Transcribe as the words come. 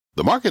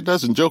The market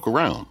doesn't joke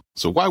around,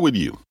 so why would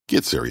you?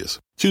 Get serious.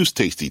 Choose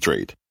Tasty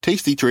Trade.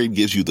 Tasty Trade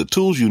gives you the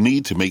tools you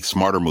need to make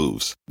smarter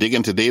moves. Dig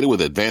into data with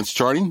advanced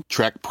charting,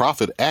 track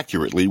profit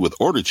accurately with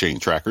order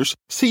chain trackers,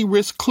 see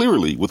risk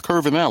clearly with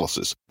curve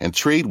analysis, and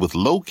trade with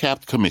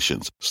low-capped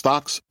commissions,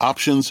 stocks,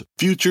 options,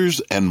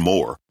 futures, and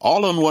more.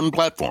 All on one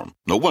platform.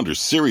 No wonder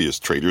serious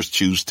traders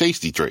choose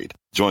Tasty Trade.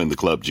 Join the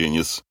club,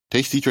 genius.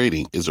 Tasty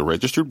Trading is a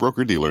registered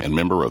broker-dealer and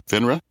member of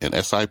FINRA and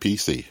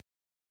SIPC.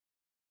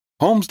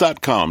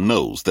 Homes.com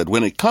knows that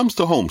when it comes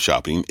to home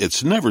shopping,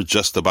 it's never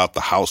just about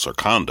the house or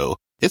condo.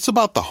 It's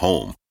about the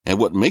home. And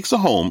what makes a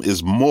home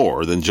is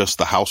more than just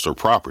the house or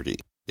property.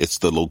 It's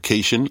the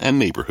location and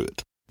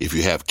neighborhood. If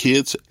you have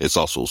kids, it's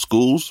also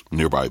schools,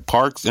 nearby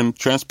parks, and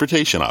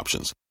transportation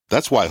options.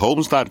 That's why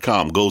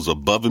Homes.com goes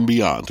above and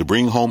beyond to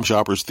bring home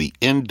shoppers the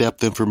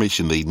in-depth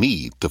information they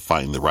need to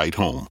find the right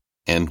home.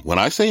 And when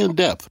I say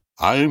in-depth,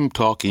 I'm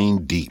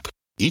talking deep.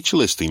 Each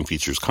listing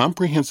features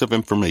comprehensive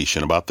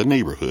information about the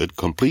neighborhood,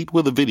 complete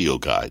with a video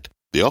guide.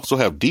 They also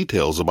have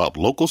details about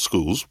local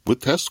schools with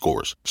test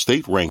scores,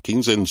 state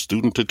rankings, and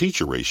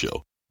student-to-teacher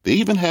ratio. They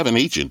even have an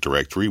agent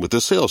directory with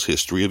the sales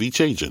history of each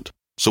agent.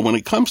 So when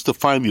it comes to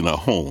finding a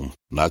home,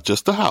 not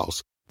just a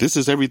house, this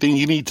is everything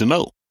you need to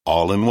know,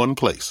 all in one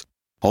place.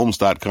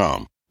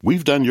 Homes.com.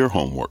 We've done your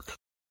homework.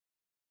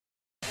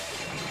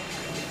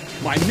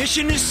 My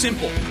mission is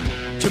simple,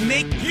 to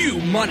make you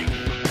money.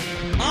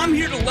 I'm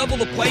here to level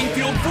the playing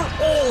field for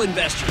all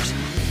investors.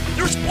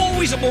 There's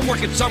always a bull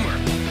market somewhere,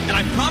 and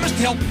I promise to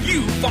help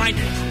you find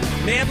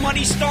it. Mad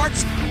Money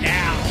starts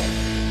now.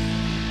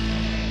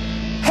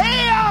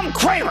 Hey, I'm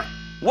Cramer.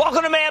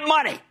 Welcome to Mad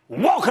Money.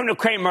 Welcome to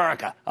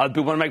Cramerica. Do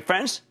you want to make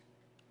friends?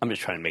 I'm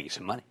just trying to make you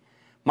some money.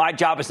 My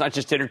job is not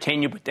just to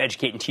entertain you, but to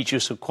educate and teach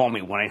you, so call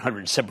me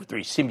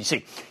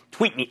 1-800-743-CNBC.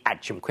 Tweet me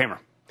at Jim Cramer.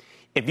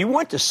 If you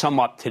want to sum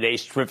up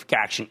today's terrific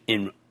action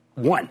in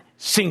one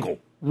single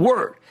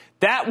word,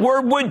 that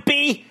word would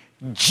be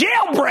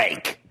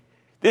jailbreak.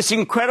 This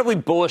incredibly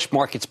bullish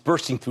market's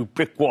bursting through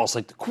brick walls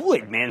like the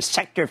Kool-Aid man,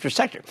 sector after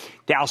sector.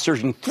 Dow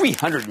surging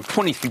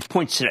 323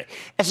 points today.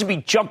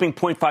 S&P jumping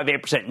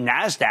 0.58%.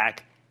 NASDAQ,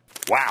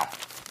 wow,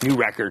 new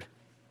record,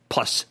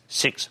 plus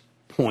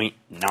 6.9.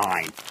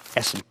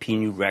 S&P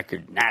new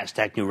record,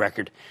 NASDAQ new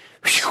record.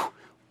 Whew.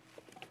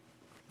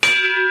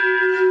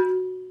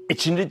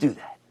 Itching to do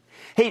that.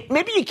 Hey,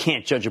 maybe you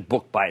can't judge a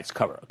book by its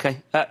cover,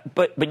 okay?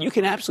 But you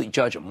can absolutely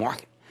judge a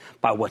market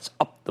by what's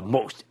up the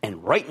most.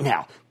 And right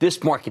now,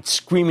 this market's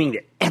screaming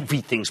that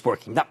everything's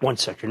working. Not one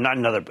sector, not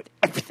another, but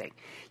everything.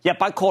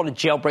 Yep, I called it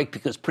jailbreak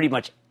because pretty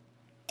much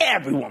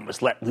everyone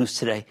was let loose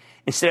today.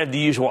 Instead of the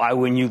usual I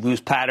win, you lose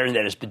pattern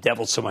that has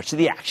bedeviled so much of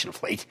the action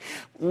of late.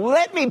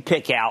 Let me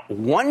pick out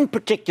one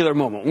particular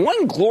moment,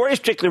 one glorious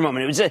particular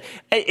moment. It was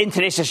in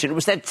today's session. It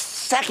was that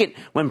second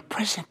when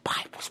President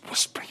Biden was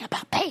whispering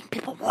about paying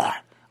people more.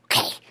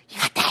 Okay, you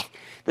got that?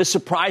 The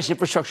surprise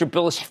infrastructure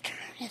bill is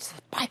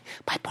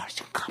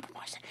bipartisan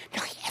compromise.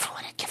 Really,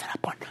 everyone had given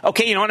up on.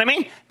 Okay, you know what I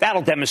mean?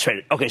 That'll demonstrate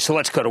it. Okay, so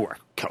let's go to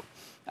work.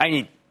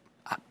 Hey,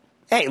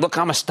 look,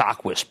 I'm a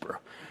stock whisperer.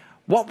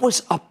 What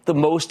was up the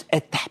most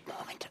at that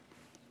moment?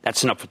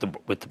 That's enough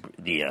with the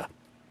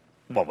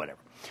whatever.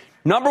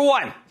 Number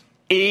one,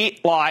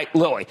 Eli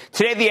Lilly.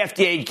 Today, the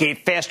FDA gave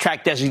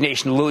fast-track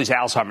designation to Lilly's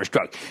Alzheimer's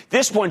drug.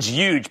 This one's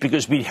huge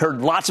because we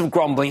heard lots of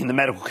grumbling in the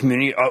medical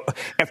community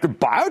after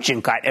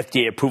Biogen got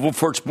FDA approval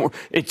for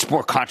its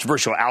more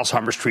controversial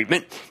Alzheimer's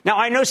treatment. Now,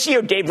 I know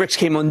CEO Dave Ricks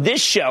came on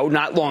this show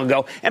not long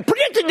ago and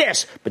predicted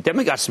this, but then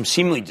we got some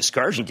seemingly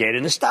discouraging data,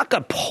 and the stock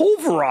got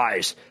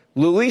pulverized.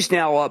 Lilly's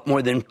now up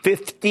more than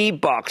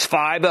 $50,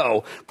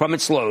 50, from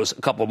its lows a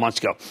couple of months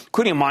ago,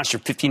 including a monster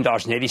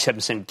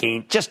 $15.87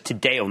 gain just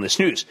today on this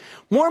news.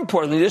 More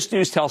importantly, this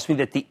news tells me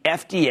that the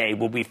FDA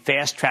will be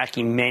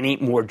fast-tracking many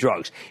more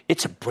drugs.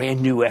 It's a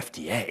brand-new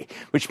FDA,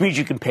 which means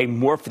you can pay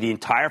more for the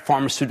entire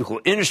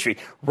pharmaceutical industry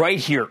right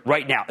here,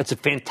 right now. It's a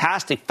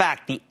fantastic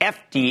fact. The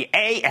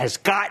FDA has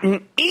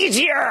gotten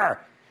easier.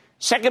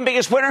 Second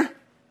biggest winner?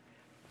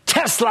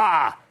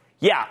 Tesla.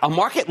 Yeah, a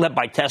market led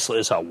by Tesla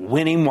is a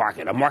winning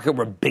market, a market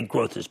where big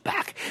growth is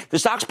back. The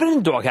stock's been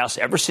in the doghouse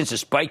ever since it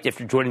spiked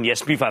after joining the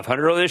S&P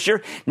 500 earlier this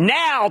year.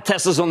 Now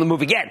Tesla's on the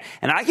move again,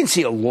 and I can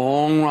see a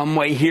long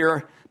runway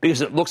here because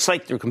it looks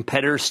like their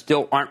competitors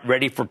still aren't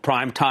ready for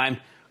prime time.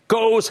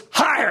 Goes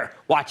higher.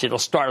 Watch, it'll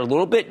start a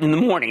little bit in the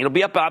morning. I'll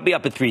be up at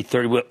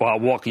 3:30 while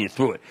walking you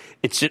through it.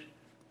 It's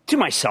to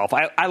myself.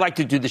 I like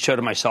to do the show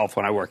to myself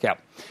when I work out.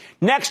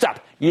 Next up,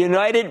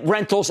 United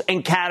Rentals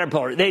and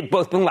Caterpillar. They've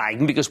both been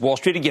lagging because Wall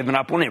Street had given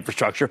up on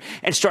infrastructure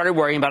and started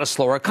worrying about a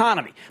slower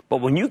economy.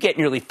 But when you get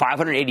nearly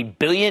 $580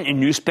 billion in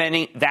new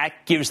spending, that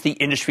gives the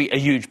industry a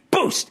huge boost.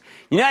 boost.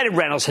 United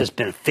Rentals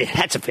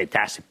that's a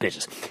fantastic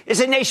business. It's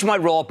a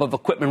nationwide roll-up of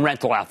equipment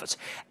rental outfits.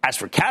 As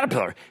for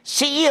Caterpillar,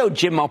 CEO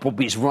Jim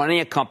Umpleby is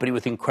running a company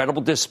with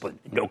incredible discipline,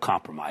 no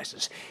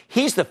compromises.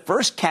 He's the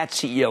first CAT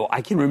CEO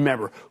I can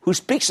remember who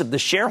speaks of the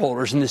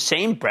shareholders in the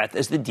same breath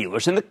as the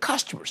dealers and the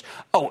customers.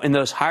 Oh, and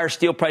those higher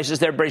steel prices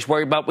that everybody's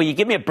worried about, will you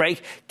give me a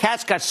break?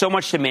 CAT's got so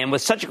much demand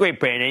with such a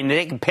great brand name that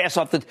they can pass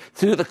off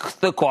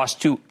the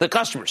cost to the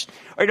customers.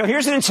 All right, now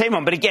here's an insane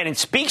one, but again, it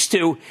speaks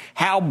to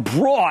how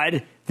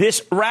broad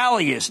this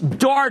rally is.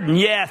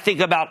 Darden,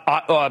 think about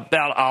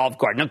Olive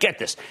Garden. Now, get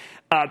this.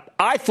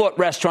 I thought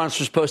restaurants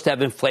were supposed to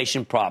have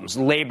inflation problems,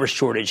 labor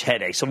shortage,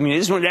 headaches. I mean,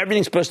 this is when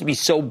everything's supposed to be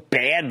so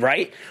bad,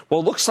 right? Well,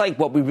 it looks like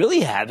what we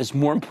really have is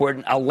more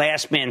important, a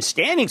last man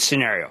standing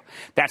scenario.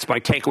 That's my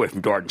takeaway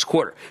from Darden's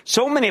quarter.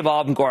 So many of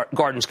Olive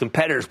Garden's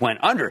competitors went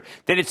under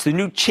that it's the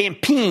new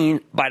champion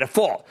by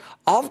default.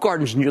 Olive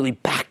Garden's nearly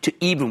back to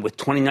even with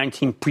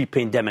 2019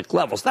 pre-pandemic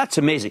levels. That's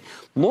amazing.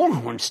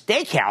 Longhorn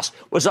Steakhouse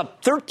was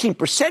up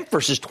 13%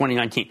 versus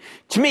 2019.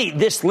 To me,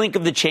 this link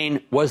of the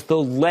chain was the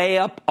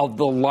layup of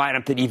the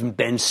lineup that even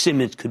Ben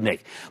Simmons could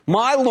make.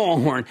 My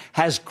Longhorn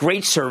has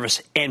great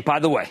service, and by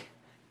the way,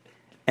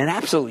 an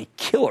absolutely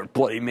killer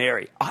Bloody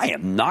Mary. I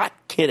am not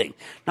kidding.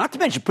 Not to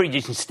mention pretty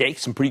decent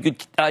steaks and pretty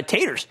good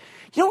taters.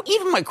 You know,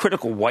 even my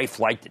critical wife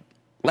liked it.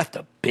 Left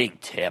a big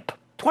tip.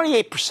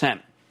 28%.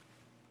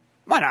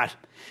 Why not?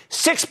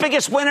 Sixth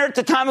biggest winner at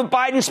the time of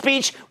Biden's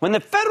speech. When the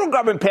federal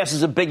government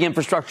passes a big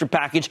infrastructure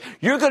package,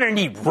 you're going to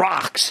need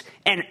rocks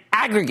and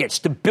aggregates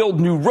to build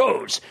new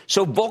roads.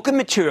 So Vulcan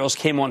Materials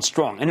came on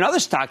strong. Another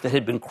stock that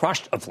had been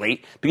crushed of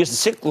late because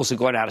the cyclicals had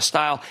gone out of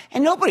style,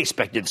 and nobody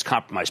expected this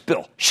compromise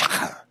bill.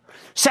 Shocker.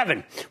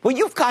 7. Well,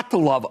 you've got to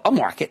love a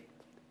market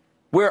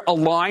where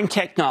Align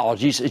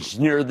Technologies is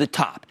near the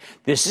top.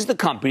 This is the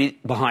company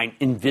behind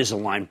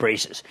Invisalign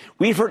braces.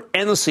 We've heard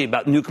endlessly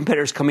about new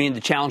competitors coming in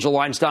to challenge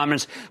Align's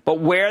dominance,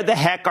 but where the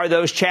heck are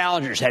those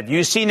challengers? Have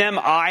you seen them?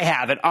 I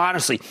haven't.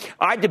 Honestly,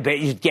 I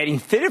debated getting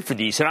fitted for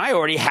these, and I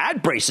already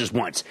had braces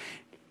once.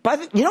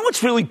 But you know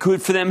what's really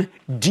good for them?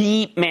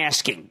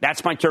 De-masking.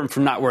 That's my term for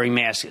not wearing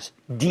masks.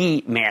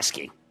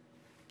 De-masking.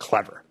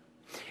 Clever.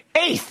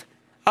 8th.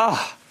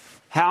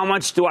 How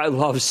much do I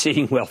love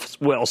seeing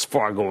Wells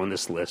Fargo on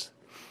this list?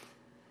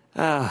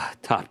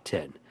 Top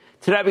 10.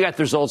 Today, we got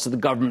the results of the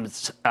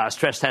government's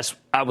stress test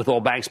with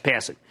all banks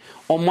passing.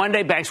 On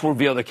Monday, banks will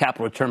reveal their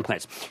capital return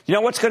plans. You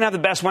know what's going to have the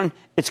best one?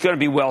 It's going to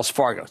be Wells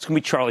Fargo. It's going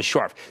to be Charlie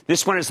Scharf.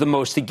 This one is the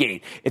most to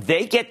gain. If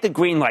they get the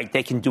green light,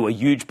 they can do a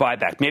huge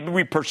buyback, maybe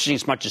repurchasing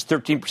as much as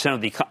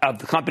 13% of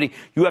the company.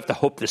 You have to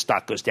hope the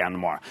stock goes down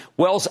tomorrow.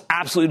 Wells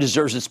absolutely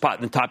deserves its spot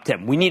in the top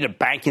 10. We need a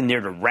bank in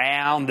there to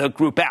round the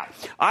group out.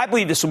 I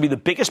believe this will be the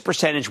biggest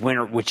percentage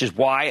winner, which is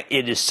why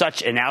it is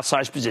such an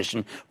outsized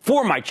position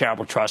for my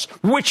charitable trust,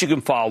 which you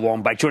can follow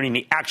along by joining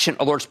the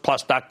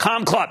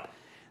ActionAlertsPlus.com club.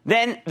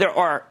 Then there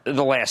are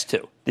the last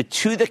two, the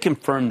two that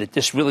confirm that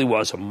this really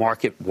was a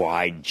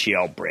market-wide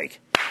jailbreak.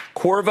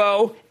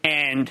 Qorvo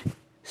and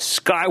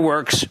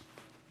Skyworks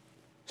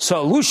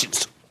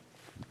Solutions,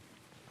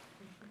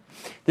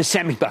 the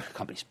semiconductor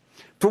companies.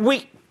 For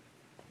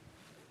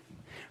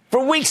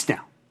weeks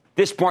now,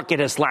 this market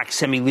has lacked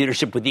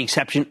semi-leadership with the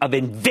exception of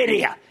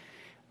NVIDIA.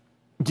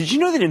 Did you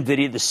know that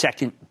NVIDIA, the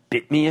second,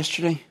 bit me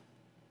yesterday?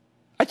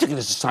 I took it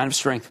as a sign of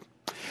strength.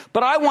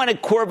 But I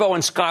wanted Qorvo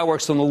and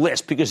Skyworks on the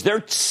list because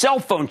they're cell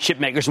phone chip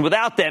makers, and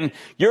without them,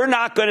 you're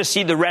not going to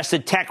see the rest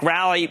of tech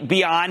rally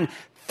beyond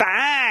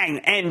FANG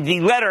and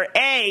the letter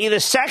A, the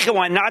second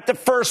one, not the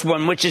first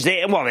one, which is,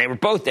 they were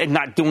both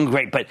not doing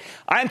great. But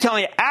I'm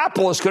telling you,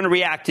 Apple is going to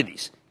react to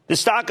these. The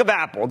stock of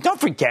Apple. Don't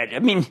forget, I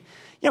mean,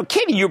 you know,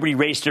 Katie Huberty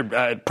raised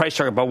her price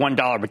target by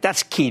 $1, but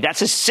that's key.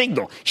 That's a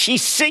signal.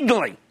 She's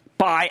signaling.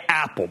 Buy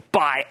Apple.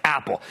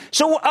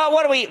 So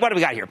what do we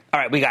got here? All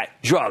right, we got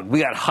drug, we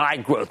got high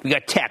growth, we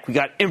got tech, we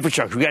got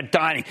infrastructure, we got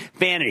dining,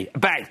 vanity,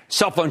 bank,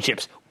 cell phone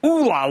chips.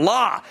 Ooh la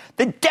la!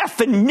 The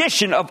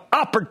definition of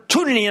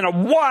opportunity in a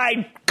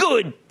wide,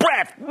 good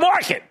breadth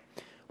market.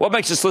 What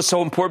makes this list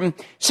so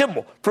important?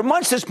 Simple. For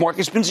months, this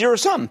market's been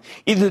zero-sum.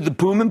 Either the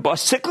boom and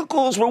bust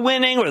cyclicals were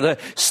winning or the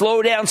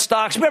slowdown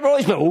stocks. Remember,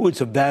 always been, it's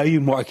a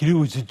value market.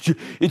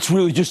 It's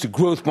really just a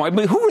growth market. I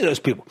mean, who are those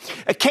people?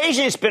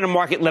 Occasionally, it's been a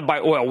market led by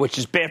oil, which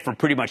is bad for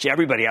pretty much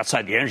everybody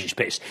outside the energy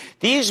space.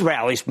 These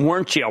rallies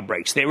weren't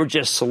jailbreaks. They were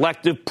just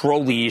selective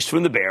pro-leaves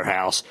from the bear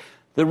house.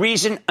 The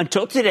reason,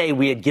 until today,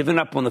 we had given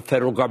up on the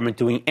federal government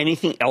doing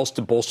anything else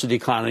to bolster the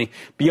economy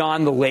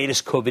beyond the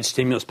latest COVID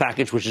stimulus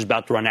package, which is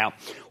about to run out.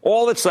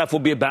 All that's left will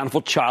be a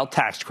bountiful child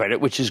tax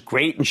credit, which is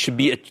great and should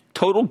be a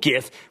total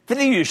gift for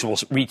the usual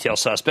retail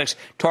suspects.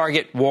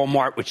 Target,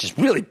 Walmart, which has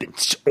really been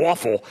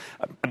awful.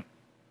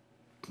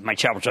 My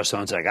charitable trust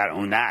owns it. I got to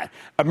own that.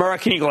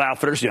 American Eagle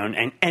Outfitters,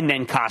 and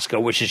then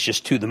Costco, which is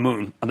just to the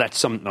moon.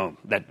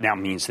 That now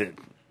means that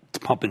it's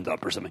pump and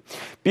dump or something.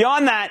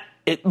 Beyond that,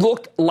 it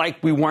looked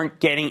like we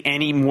weren't getting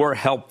any more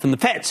help from the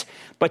feds.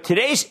 But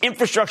today's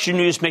infrastructure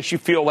news makes you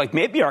feel like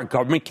maybe our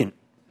government can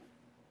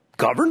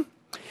govern.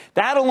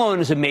 That alone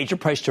is a major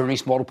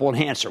price-to-earnings multiple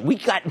enhancer.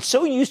 We've gotten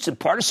so used to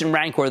partisan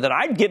rancor that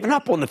I've given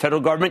up on the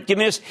federal government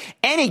giving us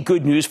any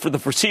good news for the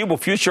foreseeable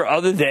future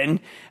other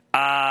than,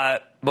 I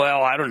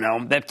don't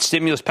know, that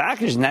stimulus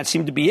package, and that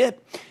seemed to be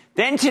it.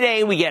 Then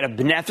today we get a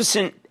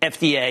beneficent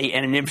FDA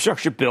and an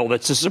infrastructure bill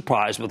that's a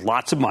surprise with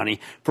lots of money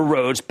for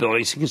roads,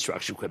 buildings, and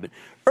construction equipment.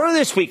 Earlier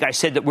this week, I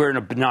said that we're in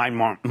a benign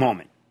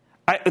moment.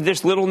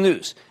 There's little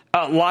news.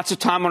 Lots of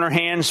time on our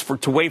hands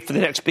to wait for the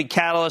next big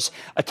catalyst,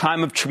 a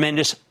time of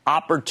tremendous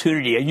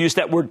opportunity. I used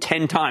that word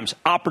 10 times,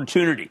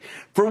 opportunity.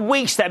 For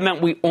weeks, that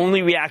meant we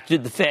only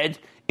reacted to the Fed,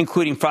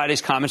 including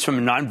Friday's comments from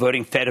a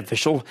non-voting Fed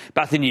official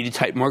about the need to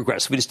tighten more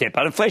aggressively to stamp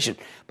out inflation.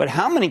 But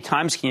how many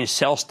times can you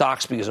sell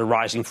stocks because of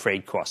rising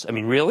freight costs? I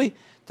mean, really?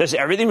 Does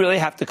everything really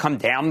have to come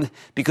down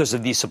because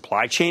of these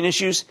supply chain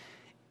issues?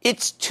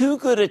 It's too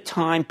good a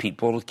time,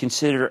 people, to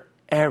consider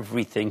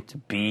everything to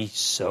be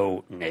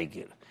so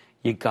negative.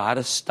 You got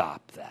to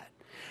stop that.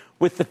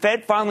 With the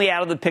Fed finally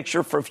out of the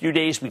picture for a few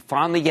days, we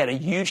finally get a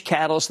huge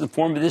catalyst in the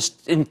form of this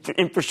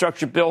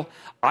infrastructure bill.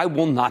 I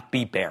will not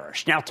be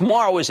bearish. Now,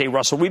 tomorrow is a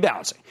Russell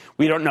rebalancing.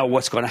 We don't know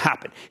what's going to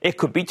happen. It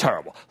could be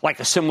terrible, like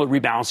a similar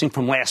rebalancing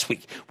from last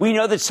week. We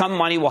know that some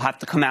money will have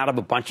to come out of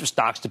a bunch of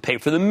stocks to pay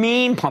for the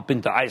meme pump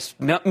and dice.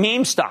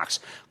 Meme stocks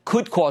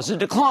could cause a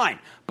decline.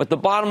 But the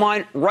bottom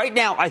line, right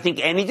now, I think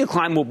any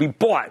decline will be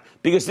bought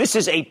because this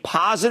is a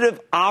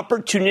positive,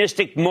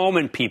 opportunistic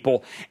moment,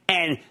 people.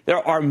 And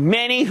there are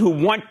many who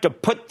want to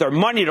put their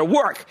money to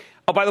work.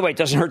 Oh, by the way, it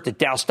doesn't hurt that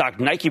Dow stock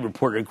Nike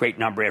reported a great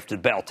number after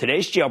the bell.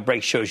 Today's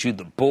jailbreak shows you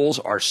the bulls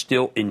are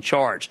still in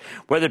charge.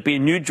 Whether it be a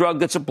new drug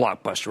that's a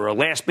blockbuster or a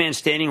last man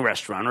standing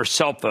restaurant or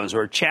cell phones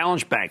or a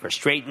challenge bank or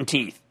straightened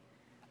teeth,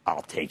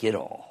 I'll take it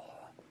all.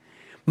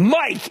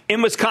 Mike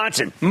in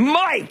Wisconsin.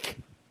 Mike!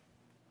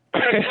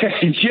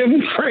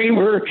 Jim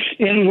Cramer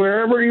in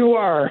wherever you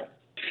are.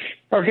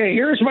 Okay,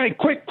 here's my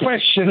quick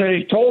question.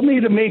 They told me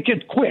to make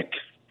it quick.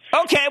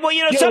 Okay, well,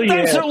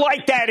 sometimes they're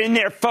like that in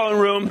their phone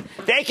room.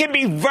 They can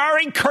be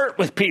very curt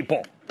with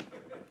people.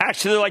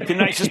 Actually, they're like the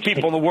nicest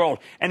people in the world.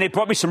 And they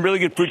brought me some really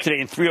good fruit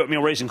today and 3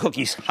 oatmeal raisin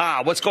cookies.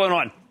 What's going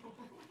on?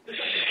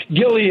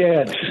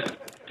 Gilead.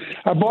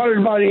 I bought it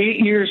about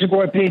 8 years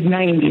ago. I paid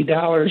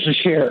 $90 a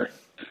share.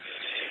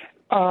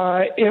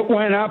 It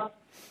went up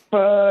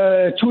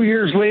 2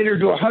 years later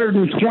to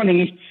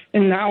 120,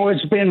 and now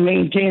it's been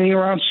maintaining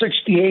around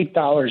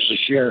 $68 a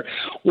share.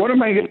 What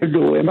am I going to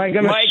do? Am I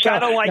going to Mike, I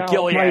don't like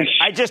Gilead.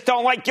 I just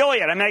don't like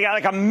Gilead. I mean, I got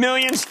like 1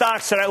 million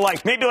stocks that I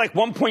like, maybe like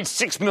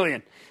 1.6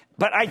 million.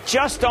 But I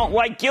just don't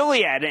like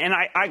Gilead. And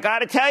I got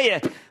to tell you,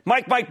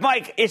 Mike,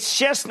 it's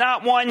just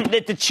not one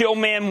that the chill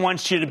man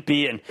wants you to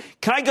be in.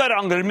 Can I go to,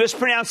 I'm going to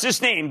mispronounce this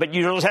name, but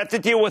you just have to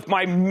deal with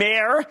my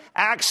mayor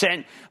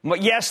accent.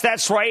 But yes,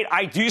 that's right.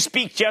 I do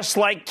speak just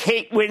like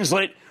Kate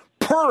Winslet.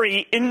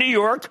 Purry in New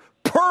York.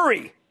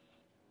 Purry.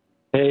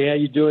 Hey, how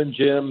you doing,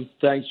 Jim?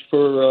 Thanks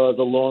for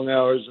the long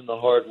hours and the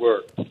hard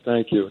work.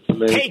 Thank you. It's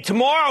amazing. Hey,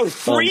 tomorrow,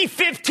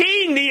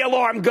 3:15, the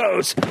alarm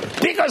goes,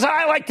 because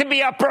I like to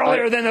be up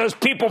earlier than those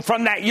people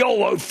from that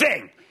YOLO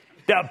thing,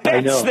 the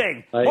bets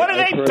thing. What are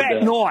they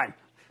betting on?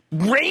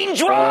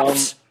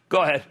 Raindrops?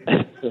 Go ahead.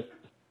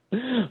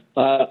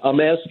 I'm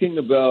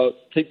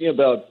thinking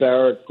about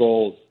Barrick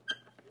Gold.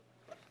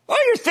 Well,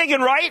 you're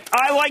thinking right.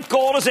 I like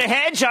gold as a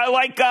hedge. I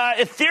like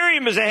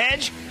Ethereum as a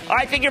hedge.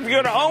 I think if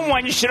you're going to own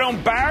one, you should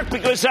own Barrick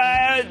because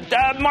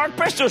Mark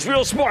Bristow's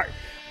real smart.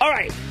 All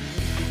right.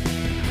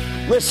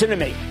 Listen to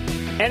me.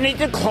 Any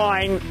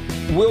decline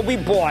will be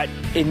bought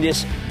in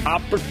this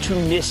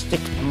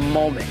opportunistic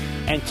moment.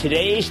 And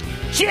today's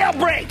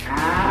jailbreak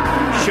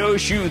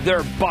shows you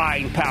their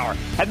buying power.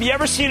 Have you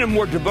ever seen a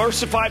more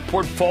diversified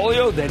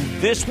portfolio than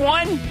this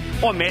one?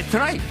 Oh, man,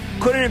 tonight.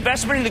 Could an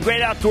investment in the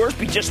great outdoors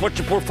be just what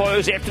your portfolio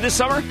is after this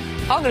summer?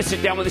 I'm going to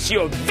sit down with the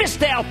CEO of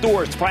Vista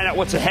Outdoors to find out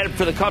what's ahead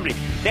for the company.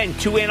 Then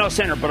 2 analysts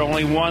enter, but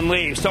only 1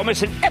 leaves. So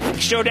it's an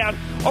epic showdown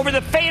over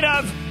the fate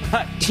of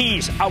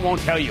tease. I won't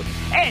tell you.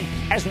 And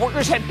as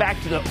workers head back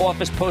to the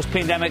office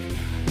post-pandemic,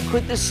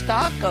 could the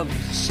stock of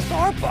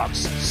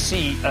Starbucks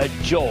see a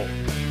jolt?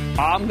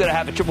 I'm going to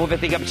have a triple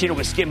 50 cappuccino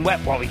with skim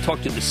wet while we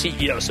talk to the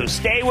CEO. So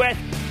stay with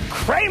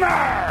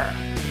Cramer.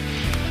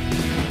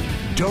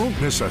 Don't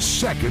miss a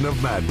second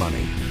of Mad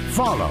Money.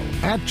 Follow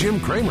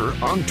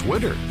 @JimCramer on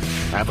Twitter.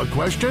 Have a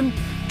question?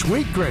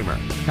 Tweet Cramer.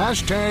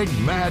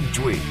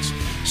 #MadTweets.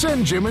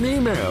 Send Jim an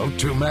email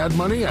to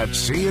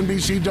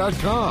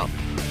madmoney@cnbc.com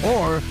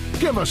or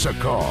give us a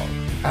call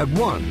at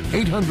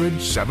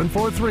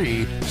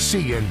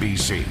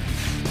 1-800-743-CNBC.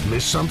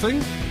 Miss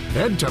something?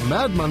 Head to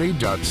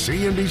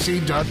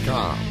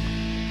madmoney.cnbc.com.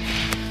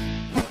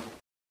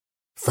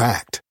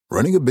 Fact.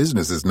 Running a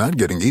business is not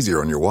getting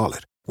easier on your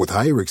wallet. With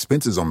higher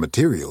expenses on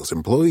materials,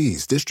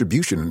 employees,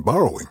 distribution, and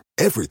borrowing,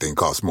 everything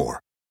costs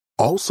more.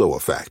 Also a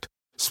fact.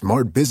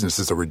 Smart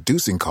businesses are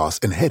reducing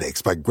costs and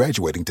headaches by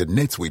graduating to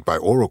NetSuite by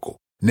Oracle.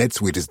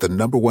 NetSuite is the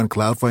 #1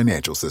 cloud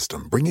financial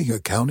system, bringing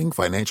accounting,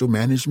 financial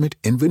management,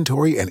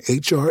 inventory, and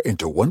HR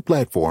into one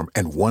platform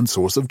and one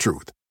source of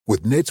truth.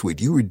 With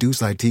NetSuite, you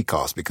reduce IT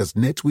costs because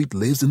NetSuite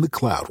lives in the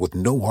cloud with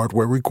no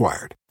hardware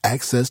required.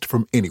 Accessed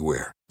from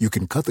anywhere, you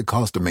can cut the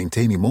cost of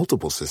maintaining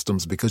multiple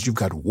systems because you've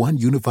got one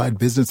unified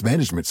business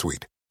management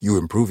suite. You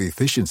improve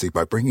efficiency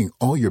by bringing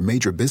all your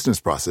major business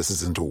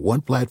processes into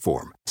one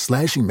platform,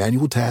 slashing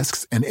manual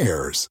tasks and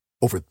errors.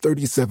 Over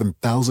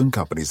 37,000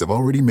 companies have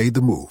already made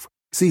the move.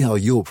 See how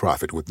you'll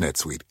profit with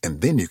NetSuite,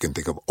 and then you can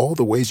think of all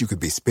the ways you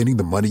could be spending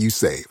the money you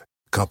save.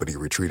 Company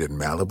retreat in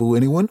Malibu,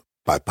 anyone?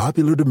 By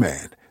popular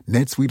demand,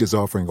 NetSuite is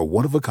offering a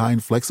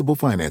one-of-a-kind flexible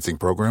financing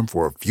program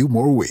for a few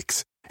more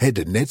weeks. Head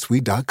to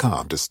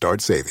netsuite.com to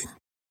start saving.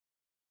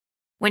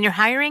 When you're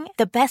hiring,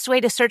 the best way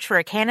to search for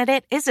a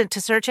candidate isn't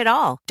to search at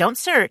all. Don't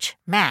search,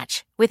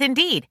 match with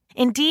Indeed.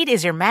 Indeed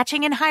is your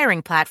matching and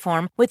hiring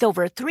platform with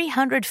over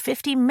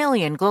 350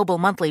 million global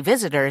monthly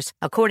visitors,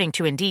 according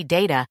to Indeed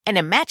data, and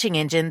a matching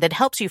engine that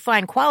helps you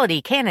find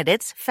quality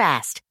candidates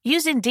fast.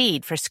 Use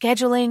Indeed for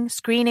scheduling,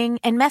 screening,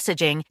 and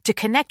messaging to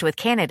connect with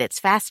candidates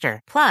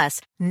faster.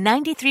 Plus,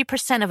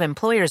 93% of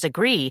employers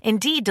agree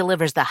Indeed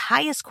delivers the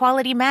highest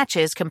quality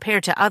matches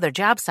compared to other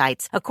job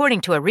sites, according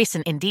to a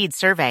recent Indeed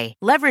survey.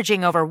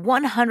 Leveraging over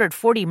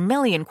 140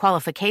 million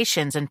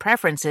qualifications and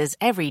preferences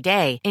every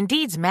day,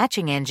 Indeed's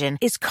matching engine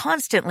is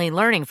constantly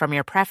learning from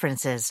your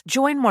preferences.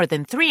 Join more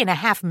than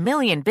 3.5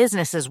 million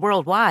businesses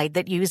worldwide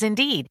that use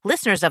Indeed.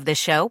 Listeners of this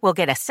show will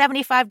get a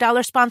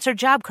 $75 sponsored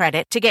job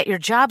credit to get your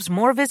jobs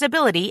more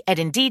visibility at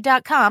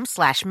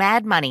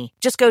Indeed.com/madmoney.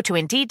 Just go to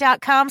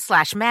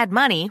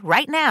Indeed.com/madmoney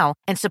right now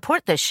and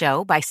support this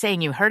show by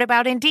saying you heard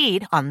about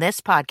Indeed on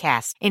this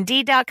podcast.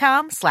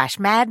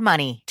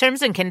 Indeed.com/madmoney.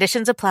 Terms and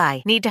conditions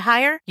apply. Need to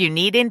hire? You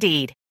need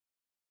Indeed.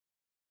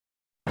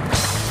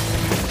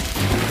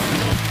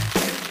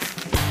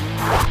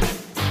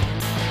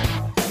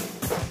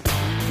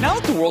 Now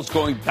that the world's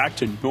going back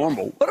to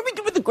normal, what do we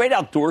do with the great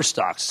outdoor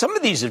stocks? Some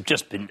of these have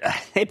just been,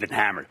 they've been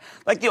hammered,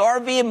 like the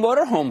RV and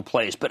motorhome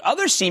plays, but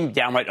others seem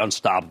downright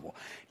unstoppable.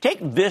 Take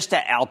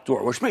Vista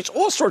Outdoor, which makes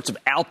all sorts of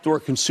outdoor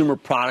consumer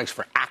products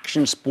for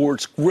action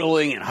sports,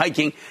 grilling, and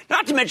hiking,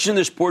 not to mention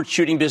the sports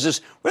shooting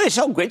business, where they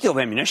sell a great deal of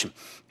ammunition.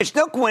 It's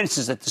no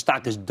coincidence that the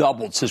stock has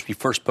doubled since we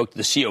first spoke to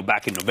the CEO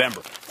back in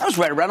November. That was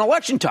right around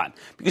election time,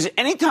 because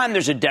anytime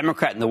there's a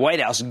Democrat in the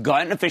White House,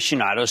 gun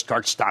aficionados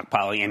start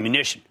stockpiling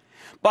ammunition.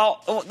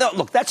 Well,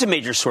 look, that's a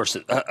major source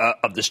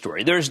of the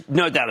story. There's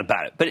no doubt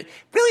about it. But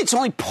really, it's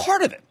only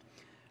part of it.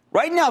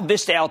 Right now,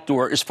 Vista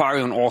Outdoor is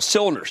firing on all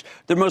cylinders.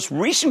 Their most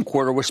recent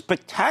quarter was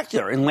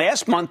spectacular, and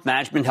last month,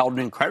 management held an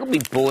incredibly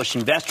bullish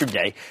investor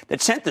day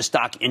that sent the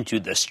stock into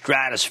the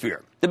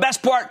stratosphere. The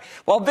best part,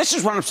 while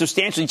Vista's run up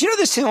substantially, do you know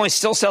this thing only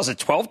still sells at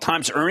 12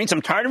 times earnings?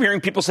 I'm tired of hearing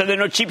people say there are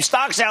no cheap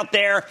stocks out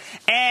there,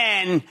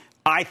 and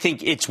I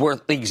think it's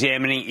worth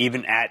examining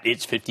even at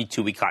its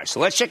 52-week high.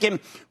 So let's check in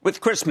with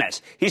Chris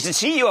Metz. He's the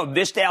CEO of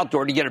Vista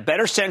Outdoor to get a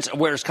better sense of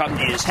where his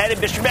company is headed.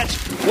 Mr. Metz,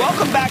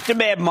 welcome back to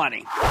Mad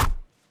Money.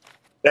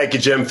 Thank you,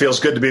 Jim. Feels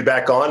good to be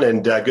back on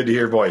and good to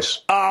hear your voice.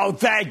 Oh,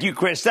 thank you,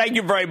 Chris. Thank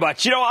you very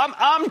much. You know,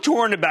 I'm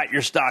torn about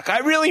your stock. I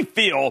really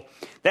feel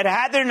that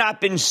had there not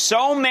been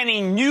so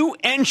many new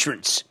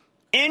entrants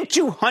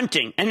into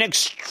hunting, an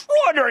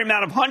extraordinary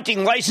amount of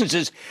hunting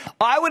licenses,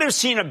 I would have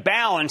seen a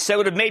balance that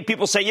would have made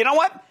people say, you know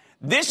what?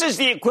 This is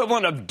the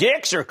equivalent of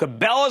Dick's or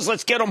Cabela's.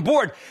 Let's get on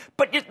board.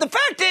 But the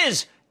fact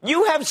is,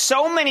 you have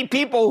so many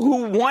people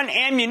who want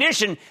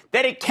ammunition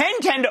that it can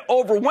tend to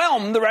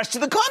overwhelm the rest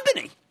of the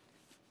company.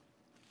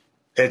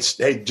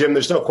 Hey, Jim,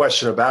 there's no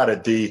question about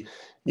it. The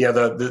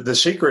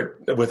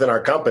secret within our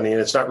company, and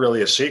it's not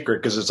really a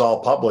secret because it's all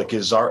public,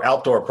 is our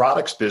outdoor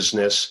products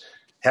business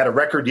had a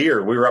record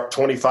year. We were up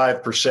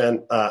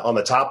 25% on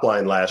the top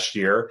line last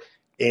year,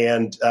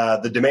 and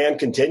the demand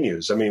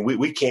continues. I mean,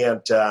 we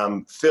can't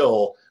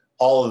fill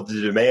all of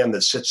the demand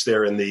that sits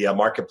there in the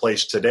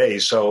marketplace today.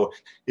 So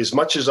as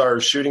much as our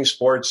shooting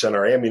sports and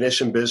our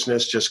ammunition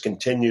business just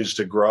continues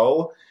to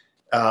grow,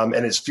 and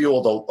it's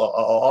fueled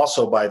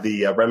also by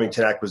the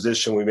Remington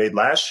acquisition we made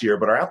last year,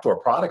 but our outdoor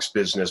products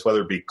business,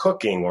 whether it be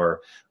cooking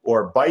or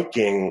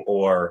biking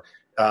or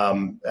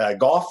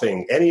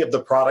golfing, any of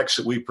the products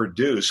that we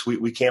produce,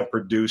 we can't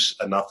produce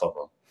enough of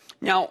them.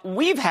 Now,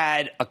 we've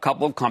had a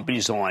couple of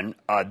companies on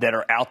that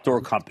are outdoor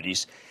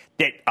companies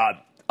that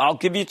I'll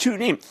give you two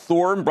names,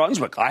 Thor and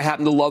Brunswick. I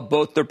happen to love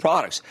both their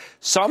products.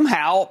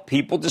 Somehow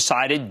people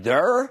decided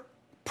their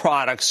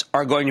products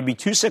are going to be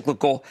too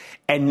cyclical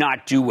and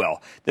not do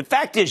well. The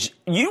fact is,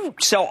 you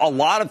sell a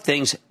lot of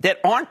things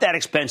that aren't that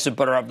expensive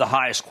but are of the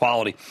highest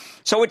quality.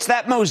 So it's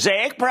that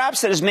mosaic,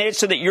 perhaps, that has made it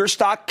so that your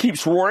stock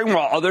keeps roaring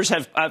while others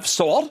have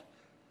stalled?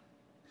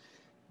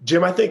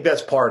 Jim, I think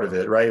that's part of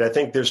it, right? I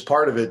think there's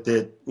part of it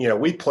that,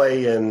 we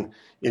play in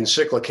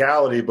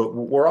cyclicality, but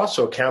we're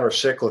also a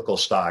counter-cyclical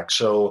stock.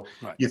 So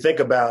right. You think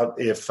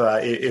about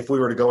if we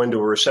were to go into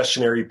a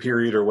recessionary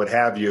period or what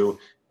have you,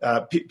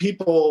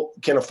 people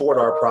can afford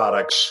our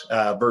products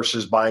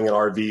versus buying an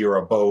RV or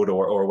a boat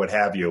or what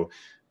have you.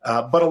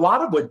 But a lot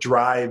of what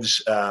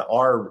drives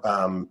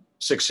our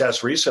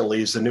success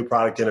recently is the new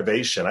product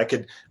innovation. I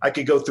could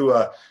go through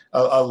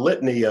a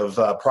litany of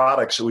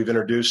products that we've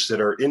introduced that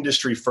are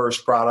industry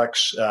first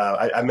products.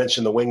 I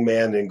mentioned the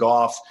Wingman in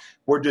golf.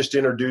 We're just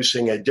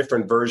introducing a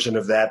different version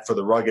of that for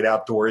the rugged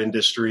outdoor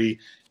industry.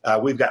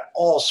 We've got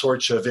all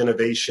sorts of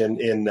innovation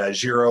in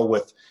Giro.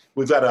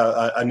 We've got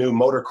a new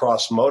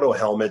motocross moto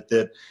helmet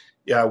that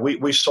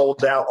we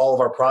sold out all of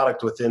our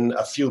product within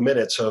a few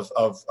minutes of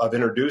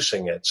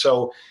introducing it.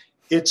 So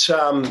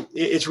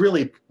it's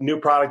really new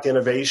product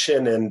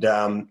innovation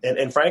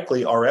and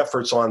frankly our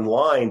efforts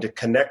online to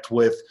connect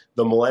with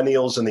the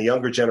millennials and the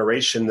younger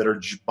generation that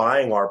are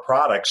buying our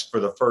products for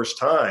the first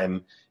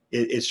time.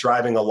 It's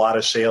driving a lot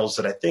of sales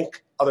that I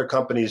think other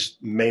companies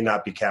may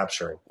not be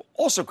capturing.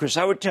 Also, Chris,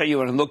 I would tell you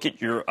when I look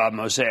at your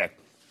mosaic,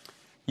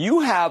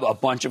 you have a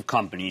bunch of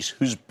companies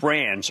whose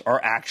brands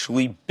are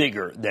actually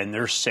bigger than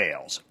their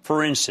sales.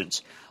 For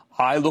instance,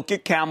 I look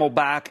at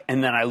Camelback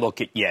and then I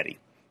look at Yeti.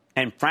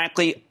 And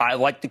frankly, I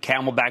like the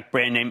Camelback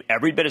brand name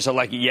every bit as I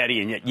like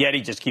Yeti, and yet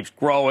Yeti just keeps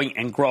growing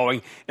and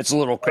growing. It's a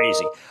little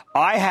crazy.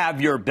 I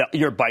have your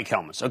bike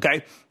helmets,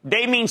 okay?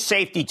 They mean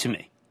safety to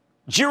me.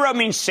 Giro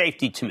means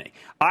safety to me.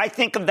 I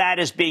think of that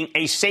as being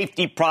a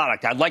safety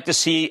product. I'd like to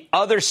see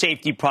other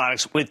safety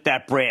products with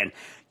that brand.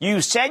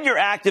 You said you're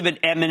active in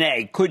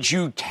M&A. Could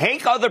you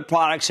take other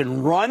products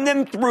and run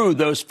them through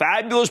those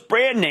fabulous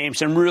brand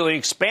names and really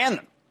expand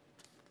them?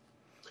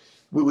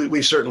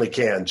 We certainly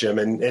can, Jim.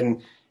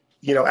 And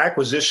you know,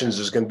 acquisitions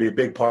is going to be a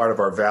big part of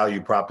our value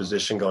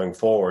proposition going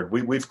forward.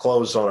 We've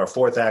closed on our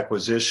fourth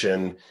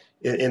acquisition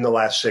in the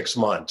last 6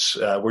 months.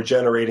 We're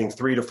generating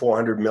 $300 to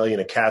 $400 million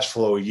of cash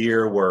flow a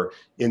year. We're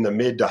in the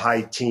mid to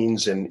high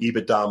teens in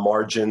EBITDA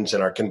margins,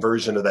 and our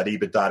conversion of that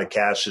EBITDA to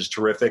cash is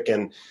terrific.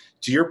 And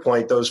to your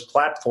point, those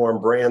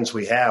platform brands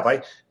we have,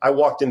 I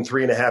walked in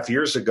 3.5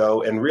 years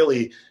ago and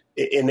really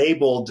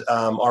enabled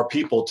our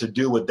people to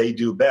do what they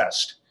do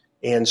best.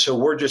 And so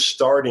we're just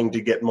starting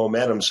to get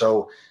momentum.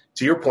 So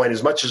to your point,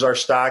 as much as our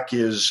stock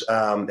has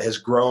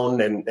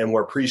grown and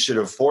we're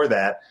appreciative for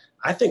that,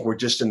 I think we're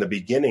just in the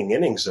beginning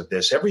innings of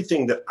this.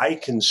 Everything that I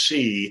can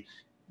see,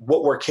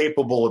 what we're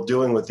capable of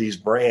doing with these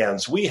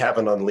brands, we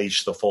haven't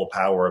unleashed the full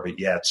power of it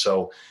yet.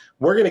 So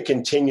we're going to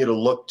continue to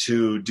look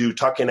to do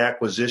tuck-in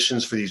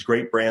acquisitions for these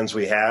great brands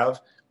we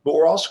have, but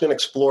we're also going to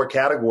explore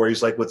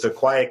categories like with the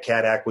Quiet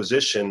Cat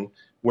acquisition,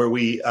 where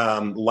we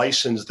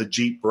license the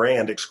Jeep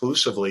brand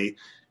exclusively.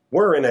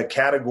 We're in a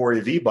category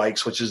of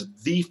e-bikes, which is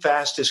the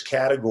fastest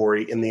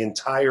category in the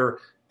entire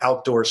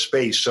outdoor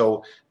space.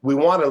 So we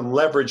want to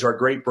leverage our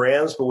great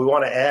brands, but we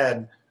want to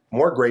add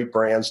more great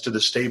brands to the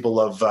stable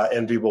of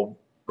enviable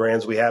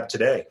brands we have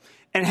today.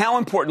 And how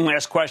important,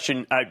 last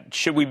question,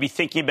 should we be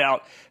thinking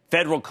about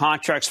federal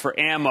contracts for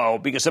ammo?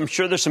 Because I'm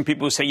sure there's some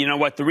people who say, you know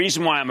what, the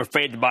reason why I'm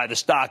afraid to buy the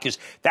stock is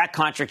that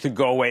contract could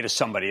go away to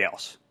somebody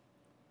else.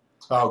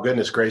 Oh,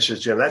 goodness gracious,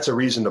 Jim. That's a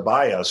reason to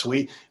buy us.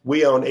 We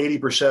own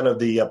 80% of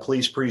the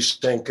police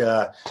precinct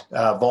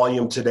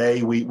volume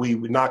today. We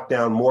knock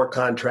down more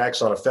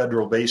contracts on a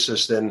federal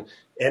basis than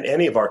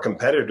any of our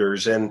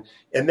competitors. And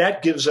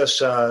that gives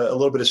us a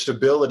little bit of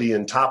stability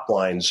in top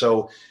line.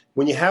 So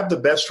when you have the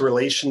best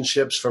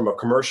relationships from a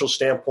commercial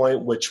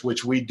standpoint,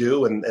 which we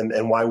do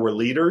and why we're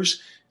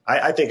leaders,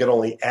 I think it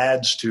only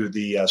adds to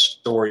the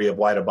story of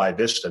why to buy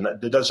Vista.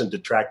 It doesn't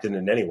detract it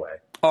in any way.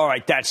 All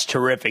right, that's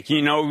terrific.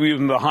 You know, we've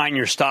been behind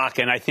your stock,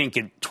 and I think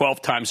at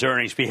 12 times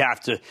earnings, we have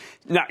to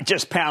not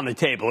just pound the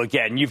table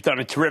again. You've done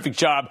a terrific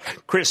job.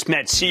 Chris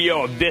Metz,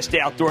 CEO of Vista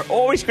Outdoor.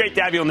 Always great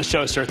to have you on the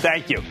show, sir.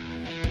 Thank you.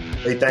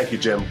 Hey, thank you,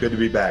 Jim. Good to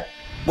be back.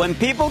 When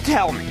people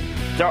tell me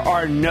there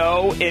are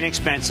no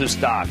inexpensive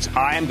stocks,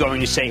 I am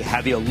going to say,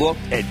 have you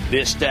looked at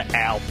Vista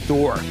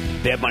Outdoor?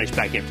 They have money's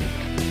back in.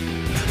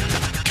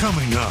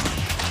 Coming up,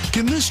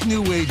 can this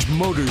new age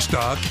motor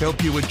stock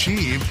help you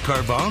achieve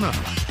Carvana?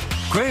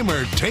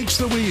 Cramer takes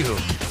the wheel.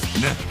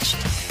 Next.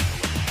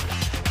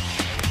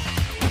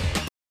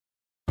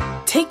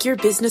 Take your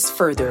business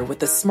further with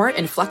the smart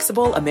and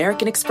flexible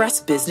American Express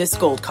Business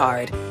Gold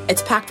Card.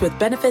 It's packed with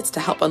benefits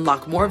to help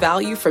unlock more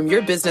value from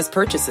your business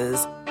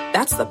purchases.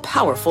 That's the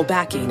powerful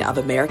backing of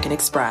American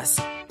Express.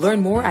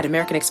 Learn more at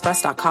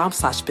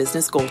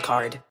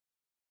americanexpress.com/businessgoldcard.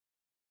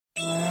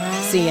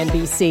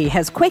 CNBC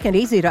has quick and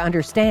easy to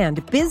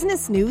understand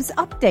business news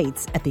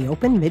updates at the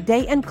open,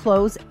 midday, and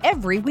close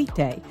every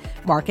weekday.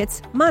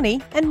 Markets,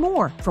 money, and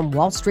more from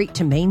Wall Street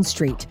to Main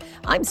Street.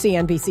 I'm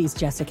CNBC's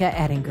Jessica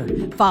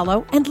Ettinger.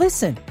 Follow and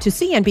listen to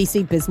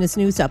CNBC Business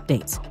News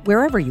Updates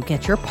wherever you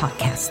get your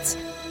podcasts.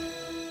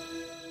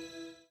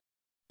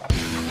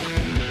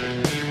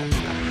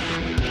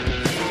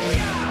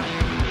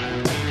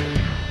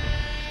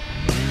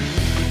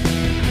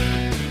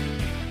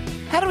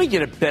 How do we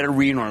get a better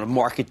read on a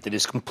market that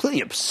is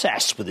completely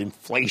obsessed with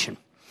inflation?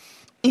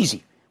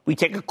 Easy. We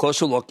take a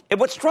closer look at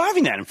what's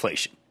driving that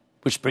inflation,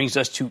 which brings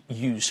us to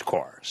used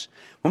cars.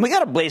 When we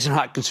got a blazing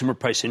hot consumer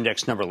price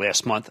index number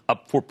last month,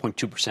 up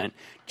 4.2%,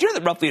 do you know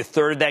that roughly a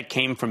third of that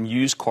came from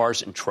used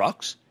cars and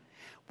trucks?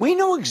 We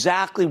know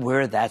exactly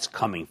where that's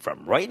coming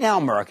from. Right now,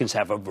 Americans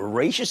have a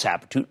voracious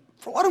appetite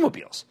for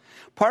automobiles.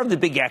 Part of the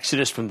big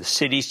exodus from the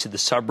cities to the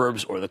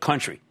suburbs or the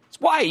country. It's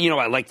why,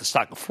 I like the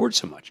stock of Ford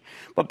so much.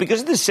 But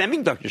because of the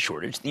semiconductor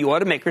shortage, the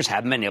automakers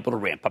haven't been able to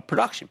ramp up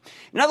production.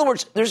 In other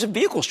words, there's a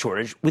vehicle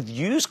shortage with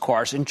used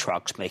cars and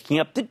trucks making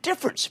up the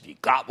difference. If you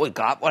got what,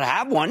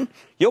 have one,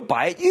 you'll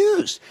buy it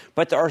used.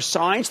 But there are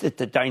signs that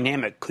the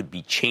dynamic could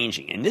be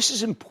changing. And this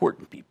is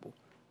important, people.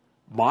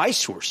 My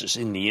sources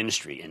in the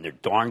industry, and they're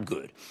darn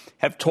good,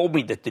 have told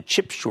me that the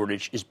chip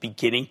shortage is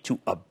beginning to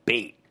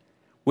abate,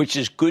 which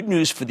is good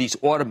news for these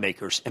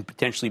automakers and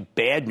potentially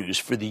bad news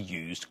for the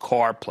used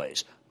car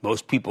plays.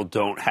 Most people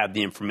don't have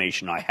the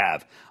information I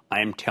have.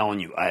 I am telling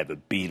you, I have a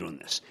beat on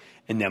this.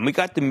 And then we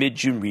got the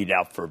mid-June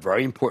readout for a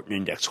very important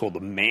index called the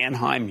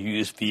Manheim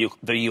Used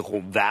Vehicle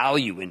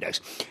Value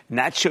Index. And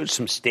that showed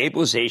some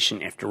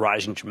stabilization after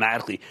rising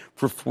dramatically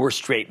for 4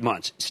 straight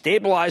months.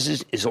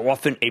 Stabilizes is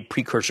often a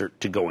precursor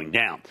to going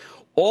down.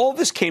 All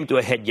this came to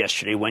a head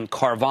yesterday when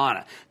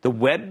Carvana, the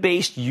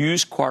web-based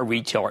used car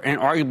retailer and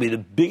arguably the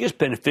biggest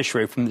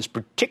beneficiary from this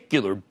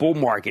particular bull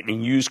market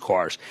in used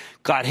cars,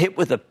 got hit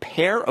with a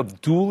pair of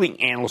dueling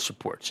analyst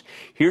reports.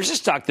 Here's a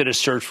stock that has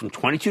surged from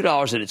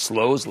 $22 at its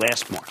lows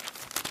last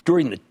month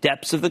during the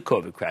depths of the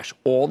COVID crash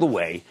all the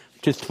way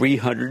to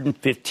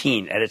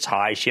 $315 at its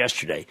highs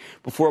yesterday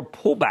before a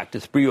pullback to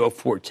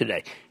 $304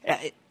 today.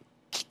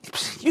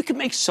 You can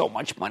make so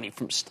much money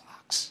from stocks.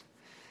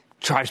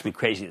 Drives me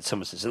crazy that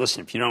someone says,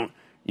 listen,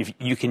 if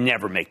you can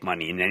never make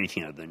money in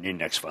anything other than an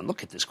index fund.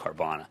 Look at this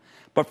Carvana.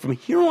 But from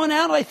here on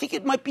out, I think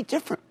it might be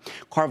different.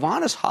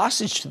 Carvana's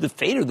hostage to the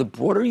fate of the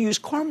broader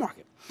used car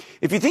market.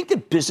 If you think the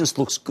business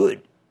looks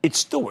good, it's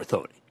still worth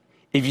owning.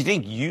 If you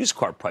think used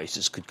car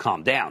prices could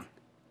calm down,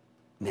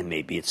 then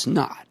maybe it's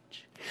not.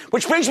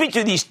 Which brings me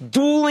to these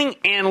dueling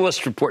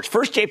analyst reports.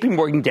 First, J.P.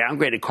 Morgan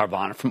downgraded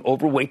Carvana from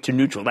overweight to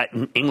neutral. That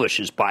in English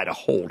is buy to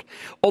hold.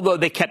 Although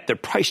they kept their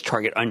price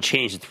target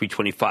unchanged at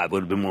 $325.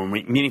 Would have been more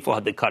meaningful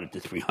had they cut it to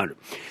 $300.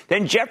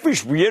 Then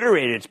Jefferies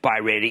reiterated its buy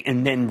rating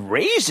and then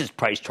raised its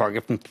price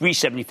target from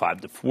 $375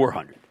 to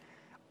 $400.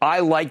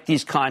 I like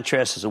these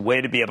contrasts as a way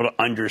to be able to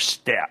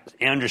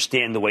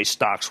understand the way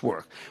stocks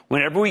work.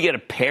 Whenever we get a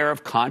pair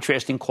of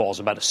contrasting calls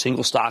about a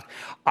single stock,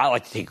 I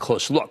like to take a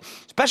closer look,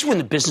 especially when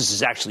the business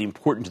is actually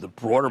important to the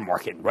broader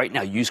market. And right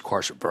now, used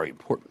cars are very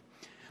important.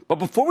 But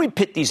before we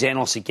pit these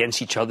analysts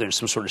against each other in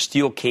some sort of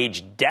steel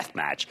cage death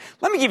match,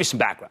 let me give you some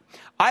background.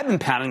 I've been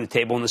pounding the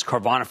table on this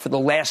Carvana for the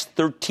last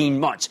 13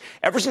 months,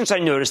 ever since I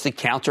noticed the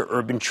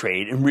counter-urban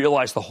trade and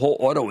realized the whole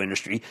auto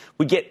industry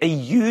would get a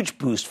huge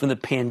boost from the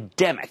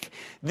pandemic.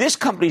 This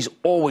company's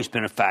always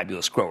been a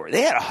fabulous grower.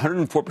 They had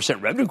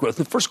 104% revenue growth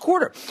in the first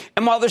quarter.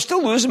 And while they're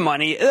still losing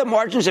money, the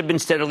margins have been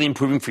steadily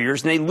improving for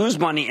years, and they lose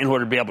money in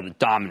order to be able to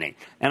dominate.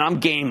 And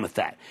I'm game with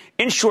that.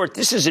 In short,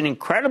 this is an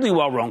incredibly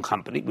well-run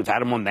company. We've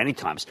had them on many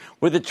times,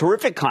 with a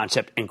terrific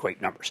concept and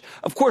great numbers.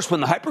 Of course, when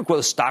the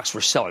hyper-growth stocks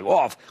were selling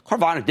off,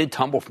 Carvana did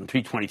tumble from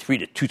 323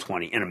 to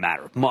 220 in a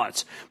matter of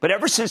months. But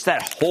ever since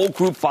that whole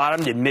group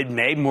bottomed in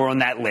mid-May, more on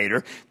that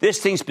later, this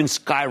thing's been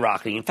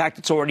skyrocketing. In fact,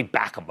 it's already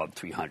back above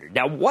 300.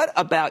 Now, what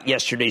about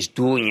yesterday's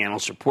dueling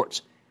analyst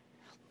reports?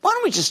 Why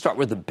don't we just start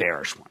with the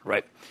bearish one,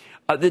 right?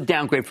 The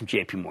downgrade from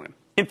J.P. Morgan.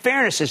 In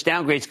fairness, as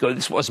downgrades go,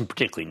 this wasn't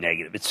particularly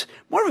negative. It's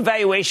more of a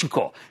valuation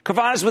call.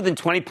 Carvana's within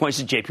 20 points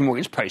of J.P.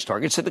 Morgan's price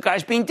target, so the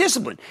guy's being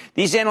disciplined.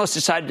 These analysts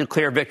decided to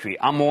declare victory.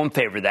 I'm all in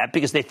favor of that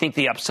because they think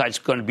the upside's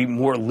going to be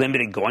more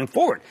limited going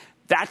forward.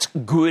 That's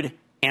good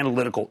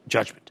analytical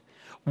judgment.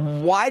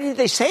 Why did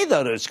they say,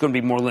 though, that it's going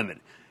to be more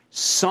limited?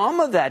 Some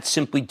of that's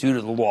simply due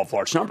to the law of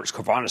large numbers.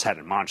 Carvana's had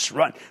a monster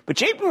run. But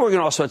J.P. Morgan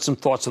also had some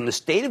thoughts on the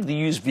state of the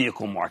used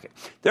vehicle market.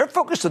 They're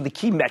focused on the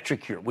key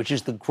metric here, which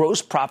is the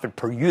gross profit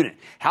per unit,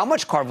 how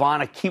much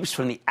Carvana keeps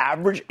from the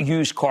average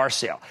used car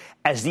sale.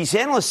 As these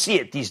analysts see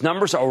it, these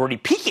numbers are already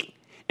peaking.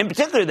 In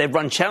particular, they've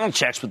run channel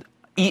checks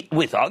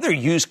with other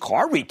used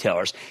car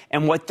retailers,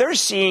 and what they're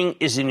seeing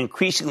is an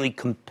increasingly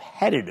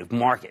competitive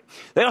market.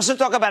 They also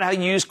talk about how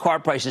used car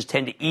prices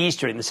tend to ease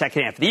during the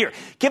second half of the year.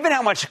 Given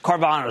how much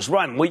Carvana's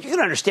run, well, you can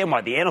understand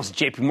why the analysts at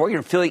J.P. Morgan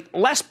are feeling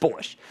less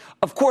bullish.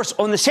 Of course,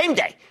 on the same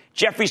day,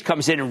 Jefferies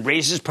comes in and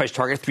raises price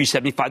target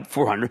 $375 to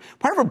 $400,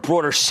 part of a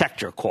broader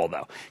sector call,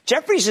 though.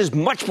 Jefferies is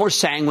much more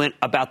sanguine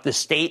about the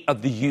state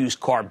of the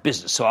used car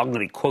business, so I'm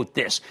going to quote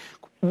this.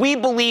 We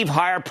believe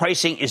higher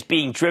pricing is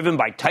being driven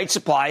by tight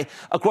supply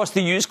across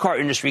the used car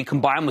industry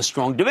combined with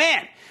strong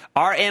demand.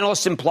 Our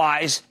analysis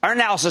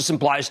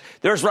implies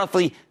there's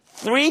roughly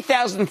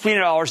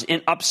 $3,300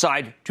 in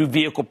upside to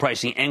vehicle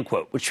pricing, end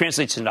quote, which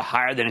translates into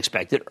higher than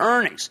expected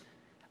earnings.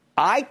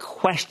 I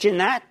question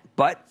that,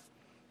 but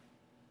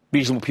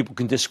reasonable people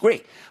can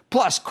disagree.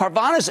 Plus,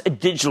 Carvana's a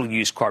digital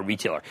used car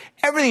retailer.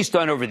 Everything's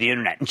done over the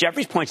internet. And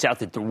Jefferies points out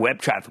that the web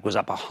traffic was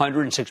up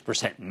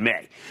 106% in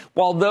May.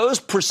 While those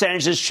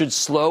percentages should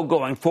slow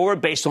going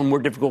forward based on more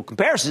difficult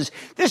comparisons,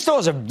 this still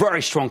has a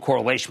very strong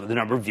correlation with the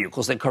number of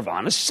vehicles that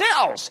Carvana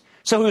sells.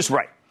 So who's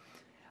right?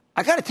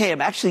 I got to tell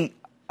you,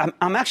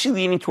 I'm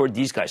actually leaning toward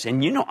these guys.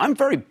 And, I'm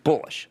very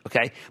bullish,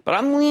 okay? But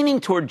I'm leaning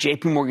toward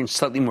J.P. Morgan's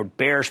slightly more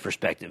bearish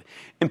perspective,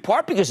 in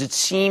part because it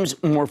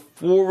seems more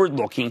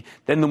forward-looking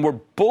than the more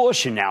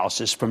bullish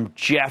analysis from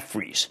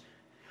Jefferies.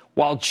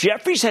 While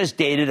Jefferies has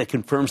data that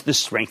confirms the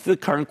strength of the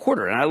current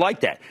quarter, and I like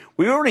that.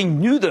 We already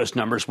knew those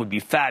numbers would be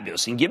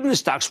fabulous, and given the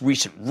stock's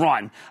recent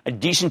run, a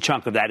decent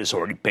chunk of that is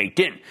already baked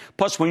in.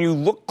 Plus, when you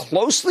look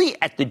closely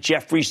at the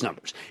Jefferies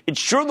numbers, it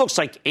sure looks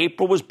like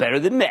April was better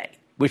than May,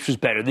 which was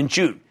better than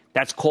June.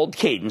 That's called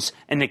cadence,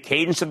 and the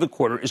cadence of the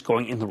quarter is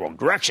going in the wrong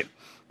direction.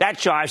 That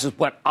jives with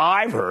what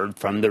I've heard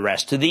from the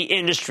rest of the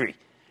industry.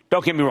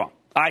 Don't get me wrong.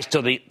 I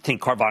still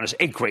think Carvana is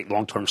a great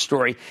long-term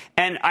story,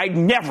 and I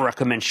never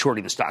recommend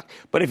shorting the stock.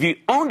 But if you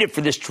owned it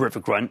for this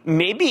terrific run,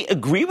 maybe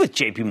agree with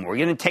J.P.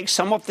 Morgan and take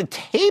some off the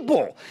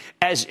table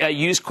as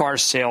used car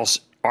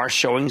sales are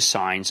showing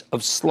signs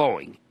of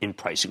slowing in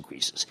price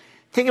increases.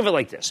 Think of it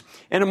like this.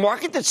 In a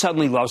market that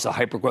suddenly loves the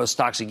hypergrowth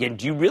stocks again,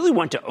 do you really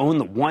want to own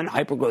the one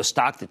hypergrowth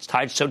stock that's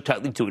tied so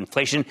tightly to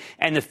inflation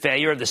and the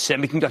failure of the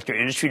semiconductor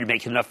industry to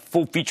make enough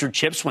full-featured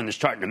chips when they're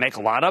starting to make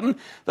a lot of them?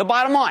 The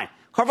bottom line,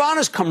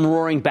 Carvana's come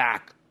roaring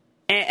back.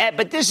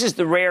 But this is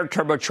the rare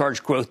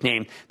turbocharged growth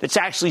name that's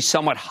actually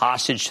somewhat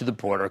hostage to the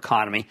broader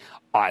economy.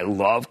 I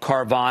love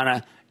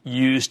Carvana,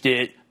 used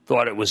it,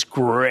 thought it was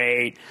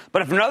great.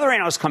 But if another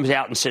analyst comes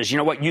out and says, you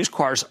know what, used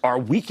cars are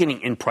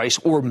weakening in price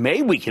or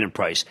may weaken in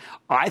price,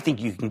 I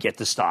think you can get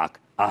the stock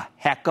a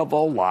heck of a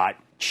lot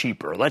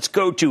cheaper. Let's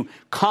go to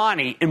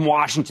Connie in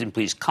Washington,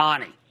 please.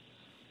 Connie.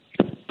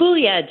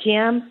 Booyah,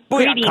 Jim.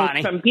 Booyah, Greetings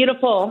Connie. from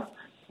beautiful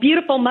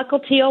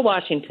Mukilteo,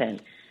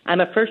 Washington. I'm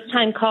a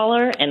first-time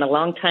caller and a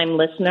long-time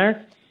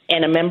listener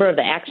and a member of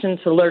the Actions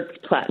Alert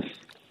Plus.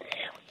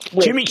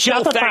 Jimmy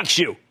Chill thanks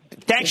you.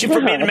 Thanks you for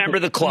being a member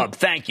of the club.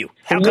 Thank you.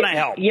 How can I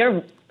help?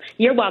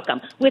 You're welcome.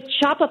 With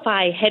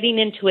Shopify heading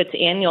into its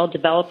annual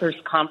developers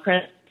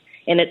conference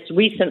and its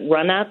recent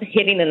run-up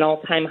hitting an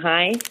all-time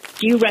high,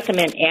 do you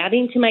recommend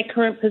adding to my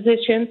current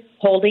position,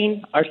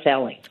 holding, or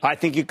selling? I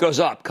think it goes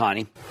up,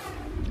 Connie.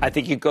 I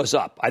think it goes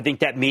up. I think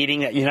that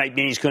Unite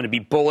meeting is going to be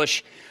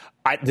bullish.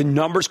 The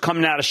numbers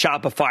coming out of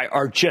Shopify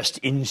are just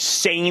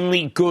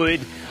insanely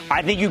good.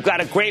 I think you've got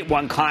a great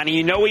one, Connie.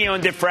 You know we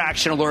owned it for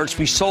Action Alerts.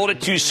 We sold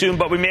it too soon,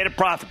 but we made a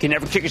profit. Can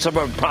never kick yourself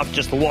over profit,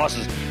 just the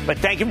losses. But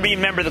thank you for being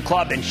a member of the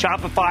club. And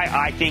Shopify,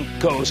 I think,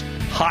 goes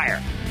higher.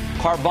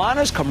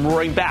 Carvana's come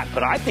roaring back,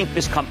 but I think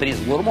this company is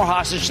a little more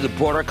hostage to the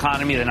broader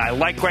economy than I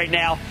like right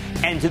now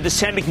and to the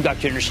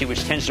semiconductor industry,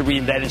 which tends to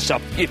reinvent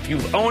itself. If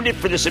you've owned it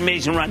for this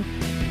amazing run,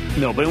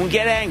 nobody will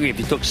get angry if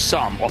you took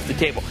some off the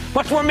table.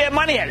 Much more Mad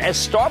Money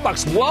as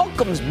Starbucks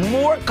welcomes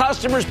more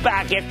customers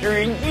back after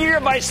a year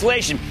of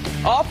isolation.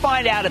 I'll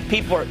find out if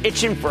people are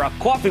itching for a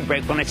coffee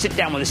break when I sit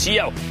down with the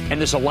CEO. And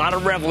there's a lot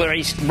of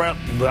revelations.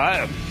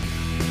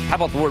 How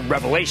about the word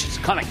revelations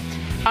coming?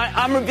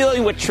 I'm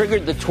revealing what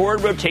triggered the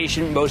torrid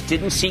rotation most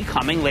didn't see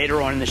coming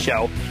later on in the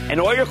show.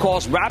 And all your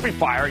calls rapid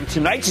fire in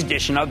tonight's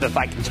edition of, if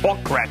I can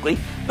talk correctly,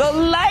 the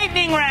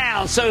Lightning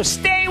Round. So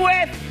stay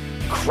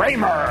with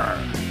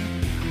Cramer.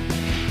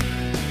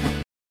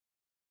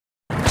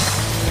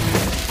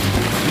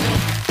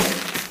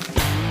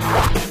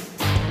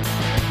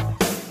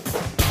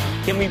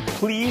 Can we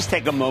please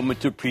take a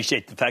moment to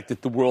appreciate the fact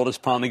that the world is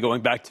finally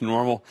going back to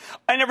normal?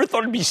 I never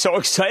thought I'd be so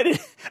excited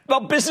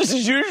about business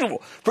as usual.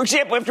 For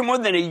example, after more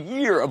than a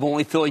year of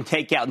only filling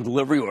takeout and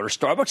delivery orders,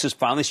 Starbucks has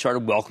finally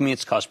started welcoming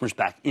its customers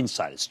back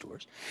inside its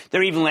stores.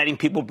 They're even letting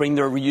people bring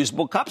their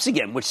reusable cups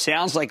again, which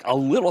sounds like a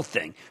little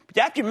thing. But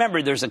you have to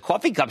remember there's a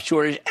coffee cup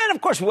shortage, and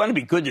of course we want to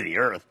be good to the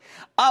earth.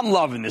 I'm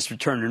loving this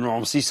return to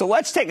normalcy, so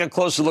let's take a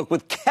closer look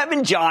with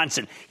Kevin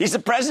Johnson. He's the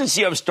president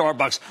and CEO of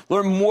Starbucks.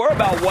 Learn more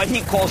about what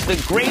he calls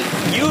the great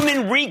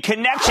human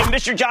reconnection.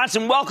 Mr.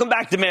 Johnson, welcome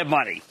back to Mad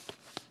Money.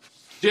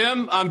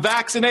 Jim, I'm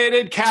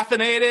vaccinated,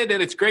 caffeinated,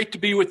 and it's great to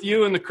be with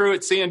you and the crew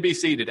at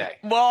CNBC today.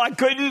 Well, I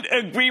couldn't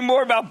agree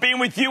more about being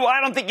with you. I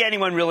don't think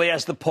anyone really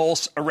has the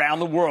pulse around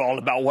the world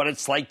about what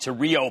it's like to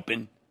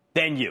reopen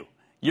than you.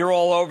 You're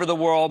all over the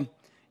world.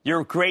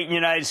 You're great in the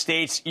United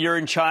States. You're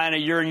in China.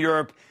 You're in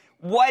Europe.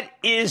 What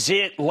is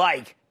it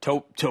like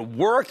to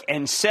work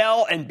and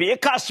sell and be a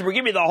customer?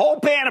 Give me the whole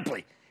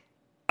panoply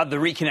of the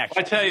reconnection.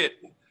 I tell you,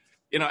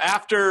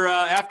 after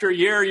a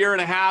year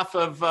and a half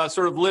of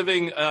sort of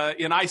living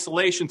in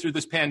isolation through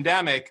this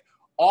pandemic,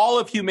 all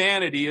of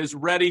humanity is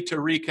ready to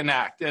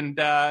reconnect. And,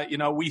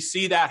 we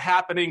see that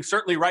happening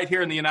certainly right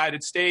here in the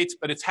United States,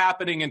 but it's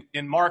happening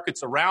in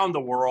markets around the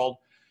world.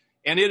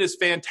 And it is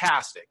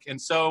fantastic.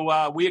 And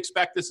so we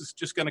expect this is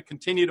just going to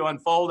continue to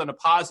unfold in a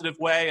positive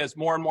way as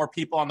more and more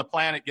people on the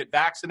planet get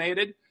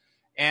vaccinated.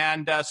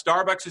 And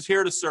Starbucks is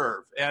here to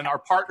serve. And our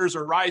partners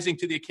are rising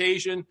to the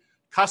occasion.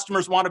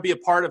 Customers want to be a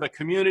part of a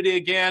community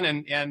again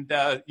and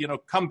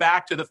come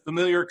back to the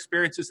familiar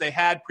experiences they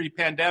had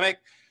pre-pandemic.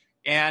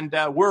 And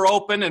we're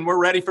open and we're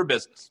ready for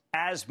business.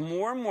 As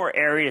more and more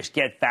areas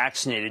get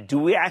vaccinated, do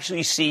we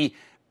actually see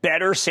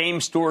better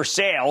same-store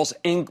sales,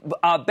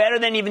 better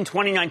than even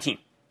 2019?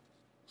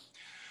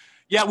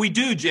 Yeah, we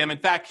do, Jim. In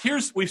fact,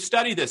 we've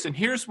studied this, and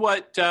here's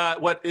what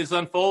is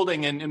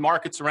unfolding in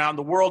markets around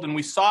the world, and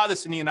we saw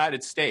this in the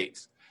United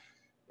States.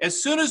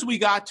 As soon as we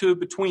got to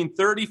between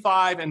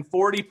 35 and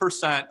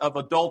 40% of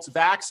adults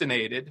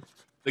vaccinated,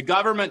 the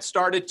government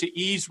started to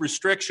ease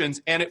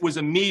restrictions, and it was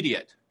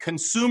immediate.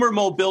 Consumer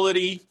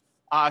mobility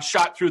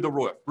shot through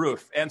the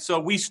roof. And so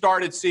we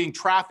started seeing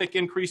traffic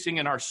increasing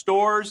in our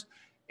stores,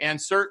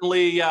 and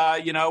certainly,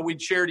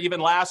 we'd shared even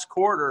last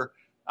quarter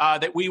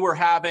that we were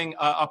having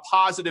a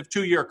positive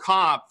 2-year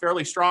comp,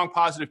 fairly strong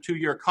positive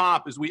 2-year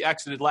comp as we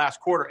exited last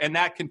quarter, and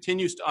that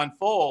continues to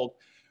unfold.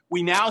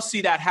 We now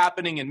see that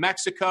happening in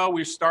Mexico.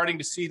 We're starting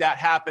to see that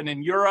happen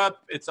in Europe.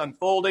 It's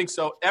unfolding.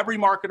 So every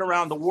market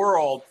around the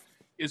world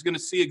is going to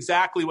see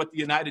exactly what the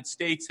United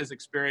States has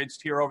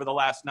experienced here over the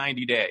last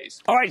 90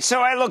 days. All right,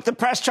 so the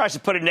press tries to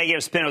put a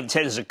negative spin on it and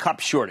say there's a cup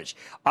shortage.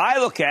 I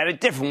look at it a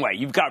different way.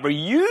 You've got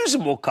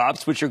reusable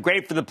cups, which are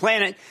great for the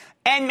planet,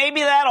 and maybe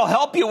that'll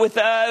help you with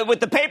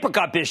the paper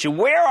cup issue.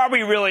 Where are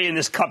we really in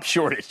this cup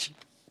shortage?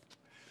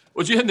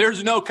 Well, Jim,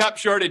 there's no cup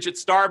shortage at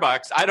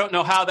Starbucks. I don't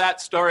know how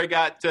that story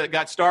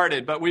got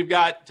started, but we've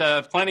got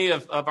plenty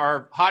of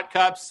our hot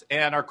cups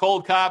and our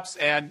cold cups,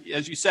 and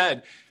as you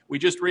said, we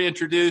just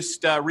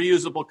reintroduced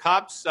reusable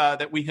cups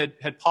that we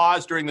had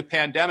paused during the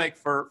pandemic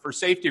for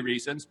safety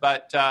reasons.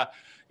 But,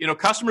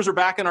 customers are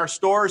back in our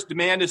stores.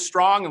 Demand is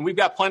strong, and we've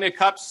got plenty of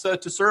cups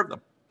to serve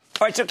them.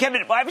 All right, so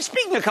Kevin, I was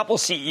speaking to a couple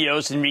of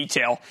CEOs in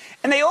retail,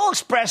 and they all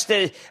expressed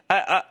a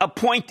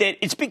point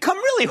that it's become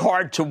really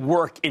hard to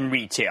work in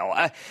retail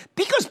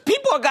because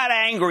people got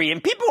angry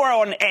and people are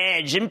on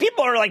edge and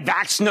people are like,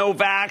 vax, no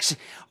vax.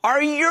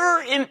 Are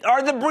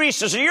the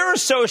baristas, are your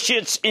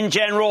associates in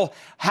general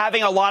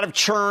having a lot of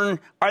churn?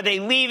 Are they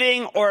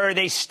leaving or are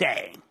they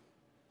staying?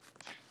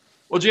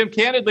 Well, Jim,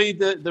 candidly,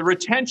 the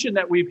retention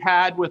that we've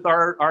had with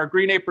our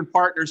Green Apron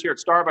partners here at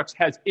Starbucks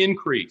has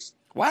increased.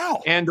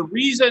 Wow. And the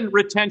reason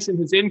retention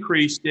has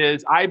increased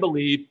is, I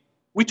believe,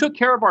 we took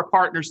care of our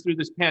partners through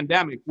this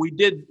pandemic. We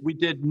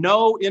did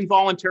no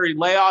involuntary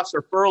layoffs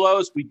or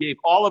furloughs. We gave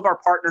all of our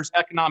partners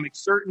economic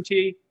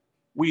certainty.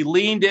 We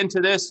leaned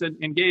into this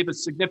and gave a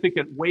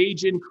significant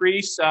wage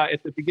increase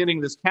at the beginning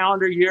of this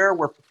calendar year.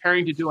 We're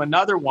preparing to do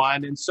another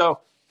one. And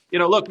so,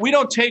 look, we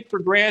don't take for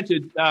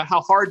granted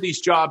how hard these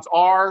jobs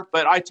are.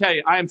 But I tell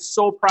you, I am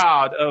so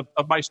proud of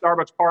my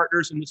Starbucks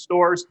partners in the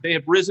stores. They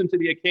have risen to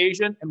the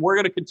occasion, and we're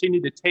going to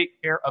continue to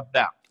take care of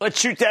them. Let's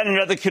shoot down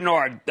another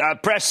canard.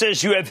 Press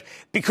says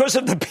because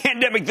of the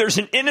pandemic, there's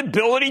an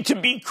inability to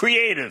be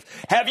creative.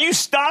 Have you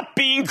stopped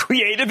being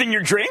creative in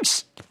your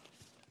drinks?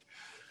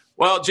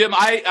 Well, Jim,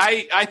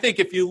 I think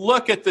if you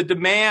look at the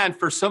demand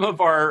for some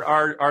of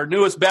our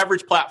newest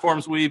beverage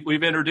platforms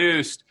we've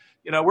introduced,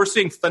 we're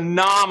seeing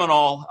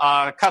phenomenal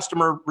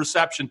customer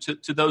reception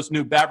to those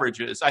new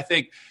beverages. I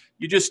think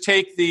you just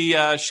take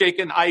the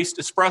shaken iced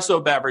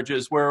espresso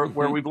beverages where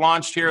we've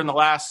launched here in the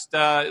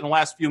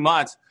last few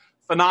months.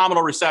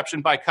 Phenomenal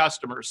reception by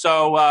customers.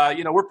 So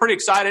we're pretty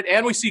excited,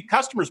 and we see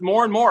customers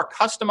more and more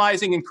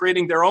customizing and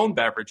creating their own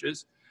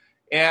beverages.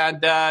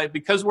 And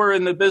because we're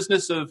in the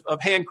business of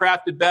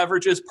handcrafted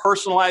beverages,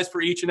 personalized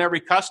for each and every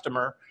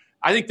customer,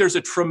 I think there's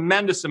a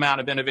tremendous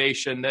amount of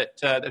innovation that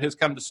has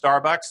come to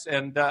Starbucks,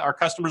 and our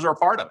customers are a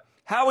part of it.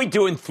 How are we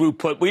doing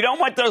throughput? We don't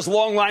want those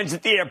long lines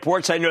at the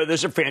airports. I know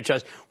there's a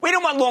franchise. We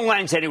don't want long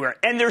lines anywhere.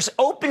 And there's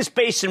open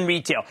space in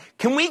retail.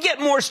 Can we get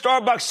more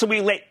Starbucks so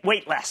we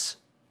wait less?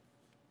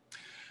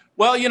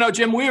 Well,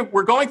 Jim,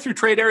 we're going through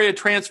trade area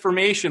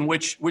transformation,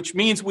 which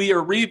means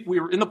we're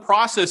in the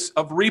process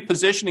of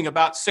repositioning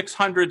about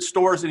 600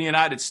 stores in the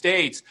United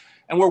States,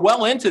 and we're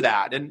well into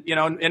that. And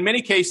in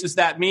many cases,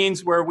 that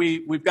means where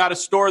we've got a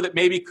store that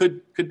maybe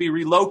could be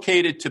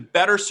relocated to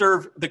better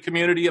serve the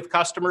community of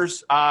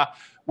customers.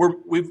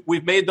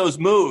 We've made those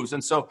moves,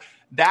 and so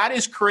that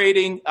is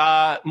creating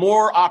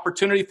more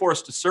opportunity for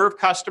us to serve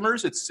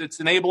customers. It's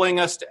enabling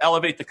us to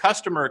elevate the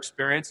customer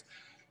experience.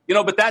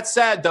 But that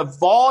said, the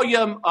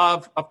volume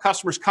of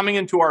customers coming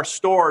into our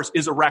stores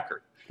is a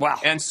record. Wow.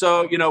 And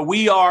so,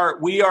 we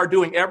are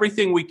doing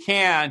everything we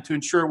can to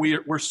ensure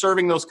we're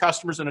serving those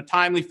customers in a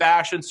timely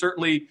fashion,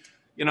 certainly,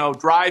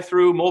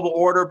 drive-through, mobile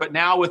order. But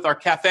now with our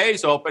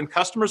cafes open,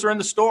 customers are in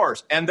the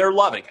stores and they're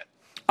loving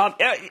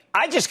it.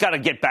 I just got to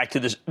get back to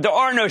this. There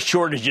are no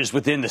shortages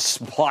within the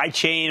supply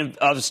chain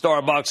of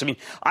Starbucks. I mean,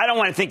 I don't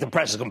want to think the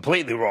press is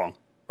completely wrong,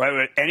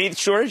 right? Any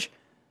shortage?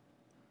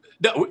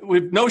 No,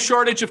 we've no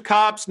shortage of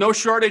cups, no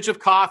shortage of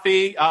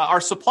coffee.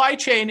 Our supply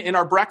chain in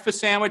our breakfast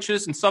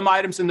sandwiches and some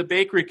items in the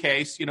bakery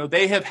case,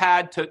 they have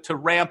had to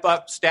ramp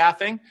up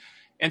staffing.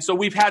 And so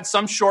we've had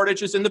some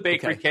shortages in the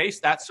bakery case.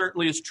 That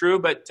certainly is true.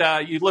 But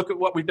you look at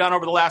what we've done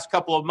over the last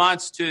couple of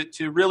months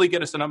to really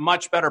get us in a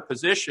much better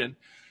position.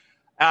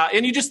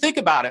 And you just think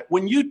about it.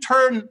 When you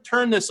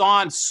turn this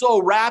on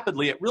so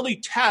rapidly, it really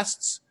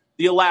tests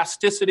the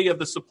elasticity of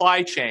the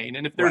supply chain.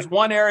 And if there's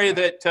one area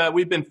that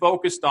we've been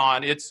focused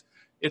on,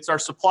 it's our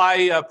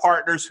supply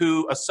partners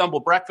who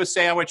assemble breakfast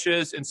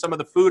sandwiches and some of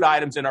the food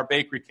items in our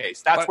bakery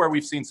case. That's where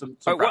we've seen some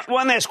pressure.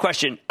 One last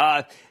question.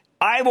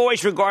 I've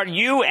always regarded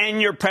you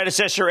and your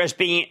predecessor as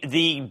being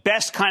the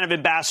best kind of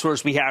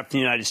ambassadors we have in the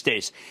United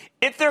States.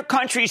 If there are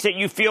countries that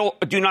you feel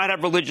do not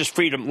have religious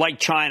freedom, like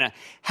China,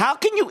 how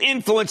can you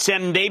influence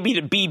them maybe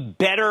to be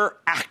better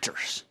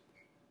actors?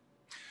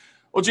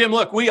 Well, Jim,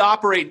 look, we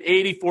operate in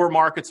 84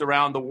 markets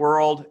around the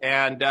world.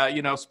 And,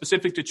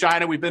 specific to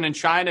China, we've been in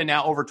China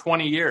now over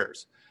 20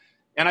 years.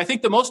 And I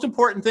think the most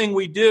important thing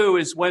we do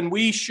is when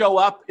we show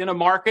up in a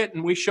market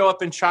and we show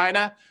up in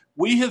China,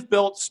 we have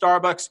built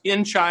Starbucks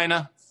in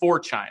China for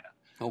China.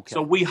 Okay.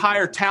 So we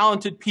hire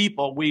talented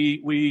people.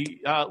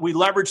 We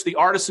leverage the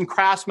artisan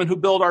craftsmen who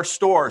build our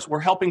stores.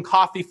 We're helping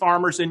coffee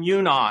farmers in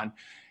Yunnan.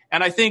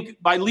 And I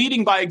think by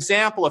leading by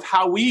example of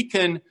how we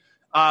can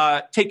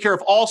take care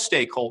of all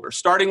stakeholders,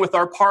 starting with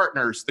our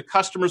partners, the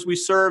customers we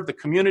serve, the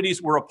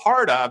communities we're a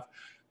part of,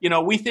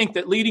 we think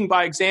that leading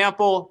by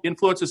example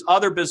influences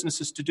other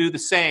businesses to do the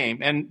same.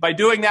 And by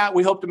doing that,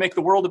 we hope to make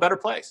the world a better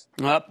place.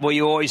 Well,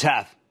 you always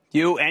have.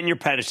 You and your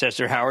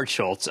predecessor, Howard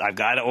Schultz. I've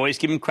got to always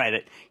give him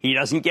credit. He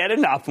doesn't get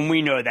enough, and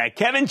we know that.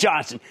 Kevin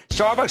Johnson,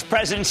 Starbucks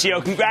president and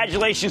CEO,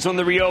 congratulations on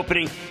the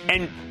reopening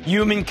and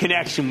human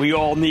connection. We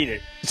all need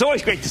it. It's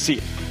always great to see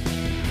you.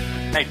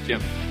 Thanks,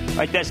 Jim. All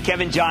right, that's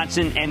Kevin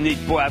Johnson, and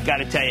boy, I've got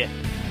to tell you,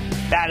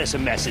 that is a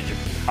message.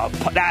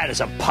 That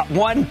is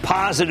one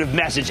positive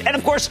message. And,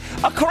 of course,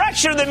 a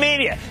correction of the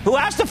media, who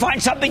has to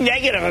find something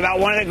negative about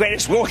one of the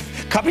greatest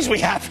companies we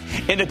have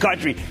in the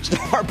country,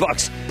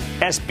 Starbucks.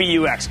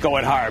 SBUX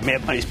going higher.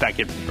 Mad Money's back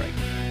in for the break.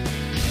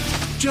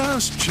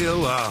 Just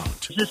chill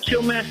out. Is this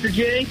Chill Master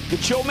Jay? The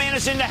Chill Man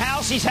is in the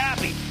house. He's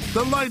happy.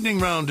 The lightning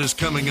round is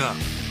coming up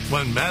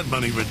when Mad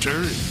Money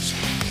returns.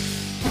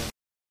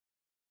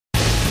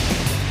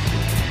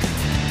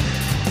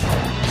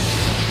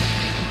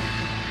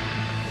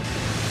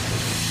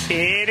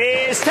 It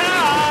is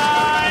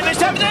time. It's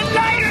time for the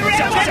lightning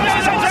round.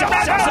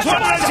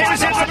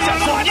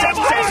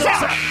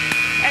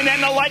 And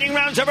then the lightning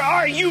round's over.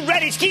 Are you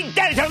ready? Ski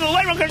Daddy, time for the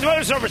lightning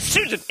round is over.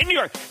 Susan in New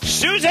York.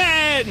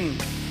 Susan!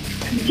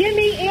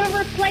 Jimmy,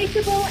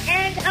 irreplaceable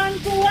and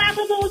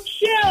unbelievable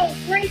show.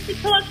 Great to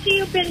talk to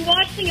you. Been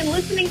watching and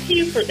listening to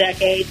you for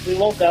decades. We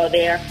won't go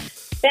there.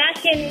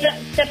 Back in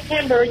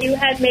September, you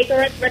had made a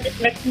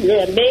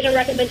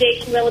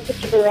recommendation relative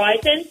to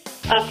Verizon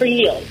for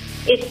yield.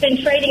 It's been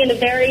trading in a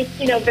very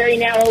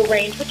narrow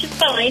range, which is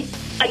fine.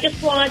 I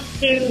just want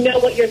to know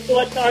what your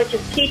thoughts are,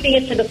 just keeping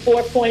it to the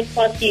 4-point+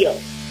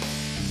 yield.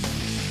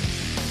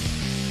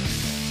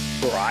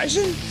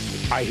 Verizon?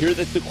 I hear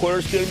that the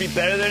quarter's going to be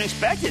better than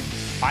expected.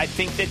 I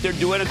think that they're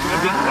doing a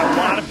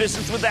lot of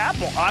business with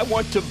Apple. I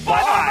want to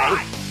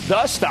buy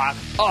the stock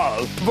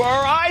of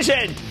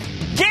Verizon.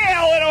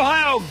 Gail in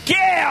Ohio.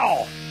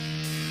 Gail!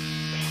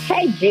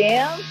 Hey,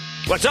 Jim.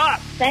 What's up?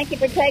 Thank you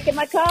for taking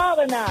my call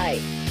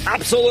tonight.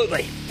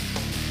 Absolutely.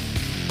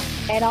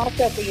 And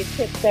also for your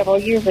tip several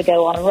years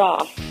ago on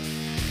Roth.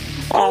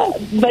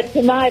 But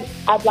tonight,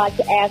 I'd like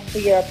to ask for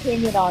your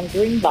opinion on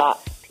Greenbox,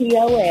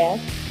 POS,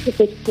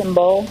 ticker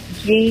symbol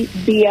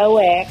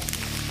GBOX.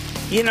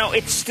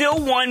 It's still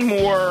one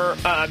more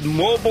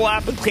mobile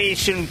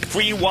application,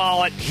 free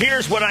wallet.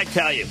 Here's what I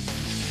tell you.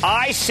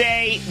 I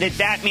say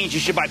that means you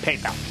should buy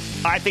PayPal.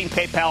 I think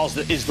PayPal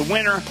is the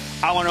winner.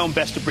 I want to own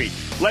best of breed.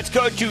 Let's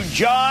go to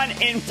John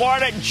in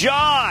Florida.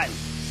 John.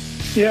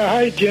 Yeah,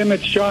 hi, Jim.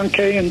 It's John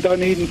K. in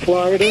Dunedin,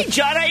 Florida. Hey,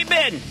 John, how you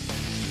been?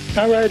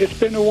 All right, it's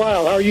been a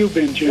while. How you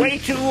been, Jim? Way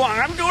too long.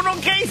 I'm doing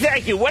okay,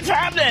 thank you. What's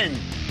happening?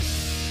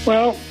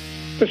 Well,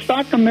 the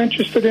stock I'm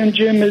interested in,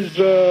 Jim, is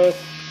I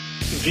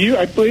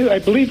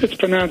believe it's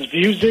pronounced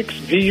Vuzix,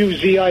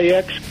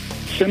 V-U-Z-I-X,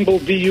 symbol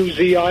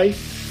V-U-Z-I.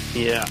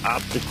 Yeah,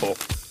 optical.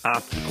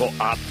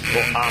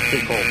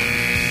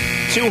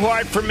 Too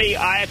hard for me.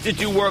 I have to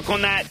do work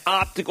on that.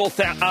 Optical,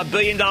 $1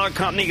 billion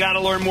company. Got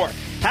to learn more.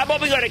 How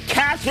about we go to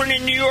Catherine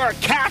in New York?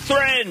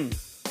 Catherine!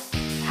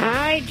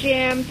 Hi,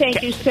 Jim.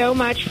 Thank you so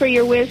much for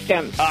your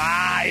wisdom.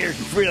 You're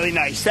really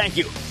nice. Thank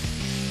you.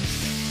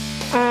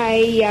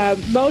 I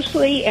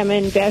mostly am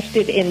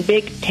invested in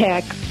big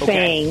tech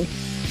FANG,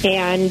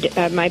 and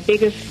my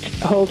biggest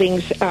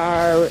holdings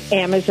are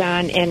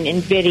Amazon and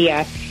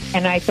NVIDIA,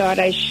 and I thought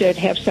I should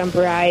have some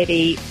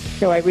variety,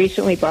 so I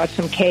recently bought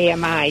some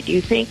KMI. Do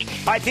you think?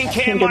 I think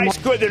KMI is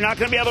good. They're not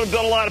going to be able to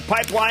build a lot of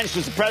pipelines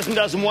because the president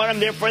doesn't want them.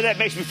 Therefore, that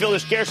makes me feel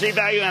there's scarcity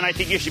value, and I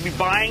think you should be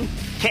buying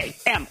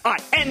KMI.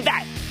 And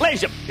that,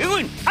 ladies and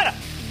gentlemen,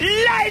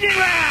 Lightning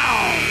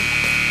Round!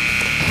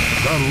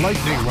 The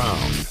Lightning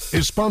Round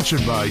is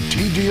sponsored by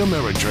TD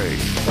Ameritrade.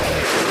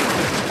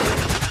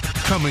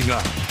 Coming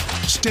up,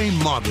 stay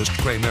modest,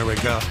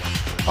 Cramerica.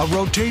 A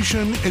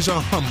rotation is a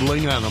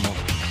humbling animal,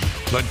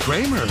 but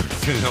Cramer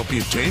can help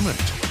you tame it.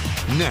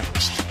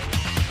 Next.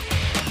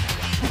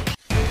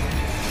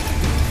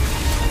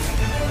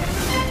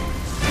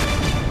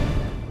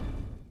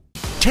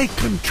 Take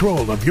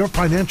control of your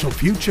financial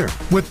future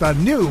with the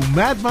new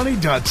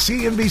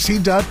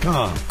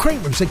madmoney.cnbc.com.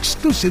 Cramer's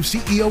exclusive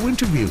CEO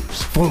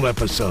interviews, full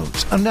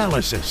episodes,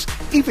 analysis,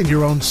 even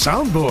your own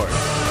soundboard.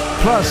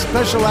 Plus,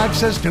 special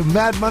access to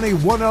Mad Money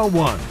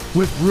 101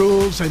 with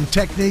rules and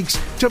techniques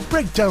to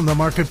break down the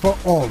market for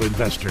all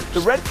investors.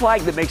 The red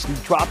flag that makes me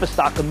drop a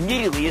stock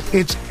immediately is...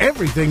 It's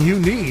everything you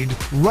need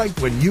right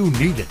when you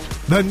need it.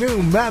 The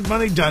new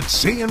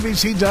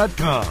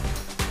madmoney.cnbc.com.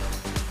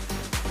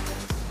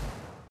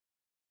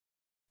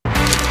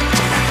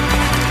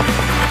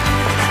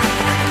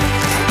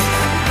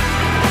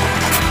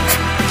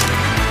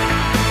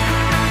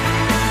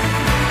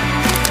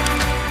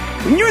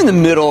 When you're in the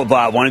middle of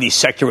one of these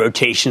sector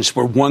rotations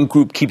where one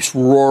group keeps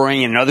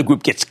roaring and another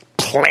group gets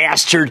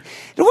plastered,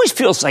 it always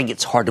feels like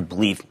it's hard to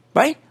believe,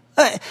 right?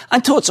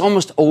 Until it's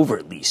almost over,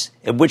 at least,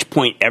 at which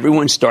point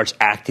everyone starts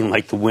acting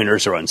like the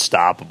winners are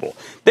unstoppable.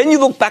 Then you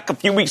look back a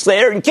few weeks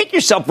later and kick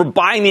yourself for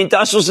buying the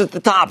industrials at the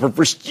top or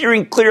for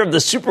steering clear of the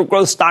super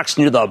growth stocks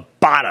near the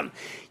bottom.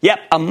 Yep,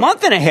 a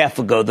month and a half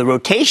ago, the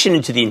rotation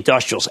into the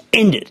industrials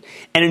ended,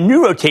 and a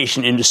new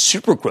rotation into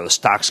super growth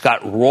stocks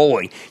got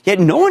rolling, yet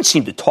no one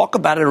seemed to talk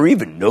about it or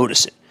even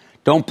notice it.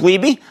 Don't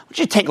believe me? Why don't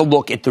you take a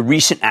look at the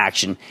recent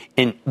action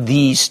in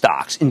these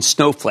stocks, in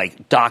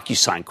Snowflake,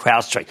 DocuSign,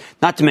 CrowdStrike,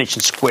 not to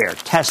mention Square,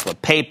 Tesla,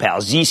 PayPal,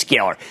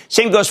 Zscaler.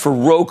 Same goes for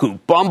Roku,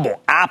 Bumble,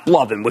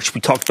 AppLovin, which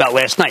we talked about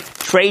last night,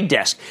 Trade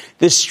Desk,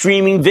 this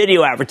streaming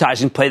video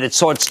advertising play that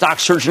saw its stock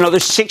surge another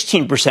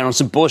 16% on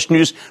some bullish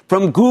news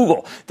from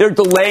Google. They're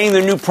delaying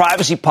their new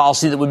privacy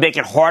policy that would make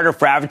it harder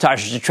for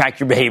advertisers to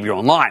track your behavior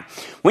online.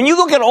 When you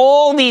look at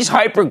all these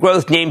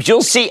hyper-growth names,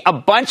 you'll see a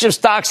bunch of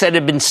stocks that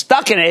have been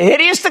stuck in a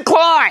hideous decline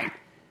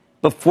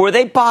before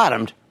they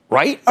bottomed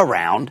right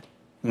around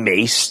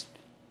May 12th.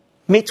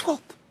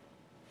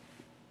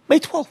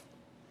 May 12th.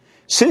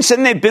 Since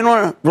then, they've been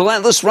on a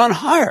relentless run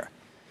higher.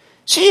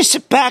 So you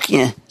sit back and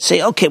you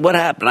say, okay, what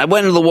happened? I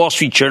went into the Wall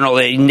Street Journal.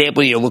 They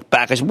enable you to look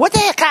back. I said, what the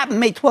heck happened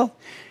May 12th?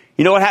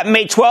 You know what happened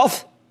May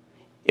 12th?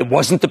 It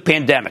wasn't the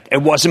pandemic.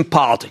 It wasn't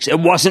politics. It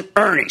wasn't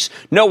earnings.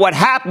 No, what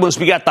happened was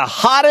we got the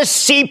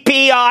hottest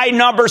CPI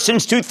number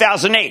since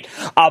 2008.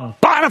 A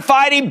bona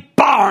fide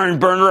barn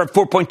burner at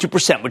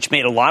 4.2%, which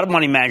made a lot of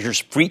money managers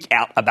freak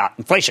out about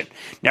inflation.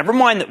 Never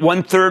mind that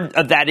 1/3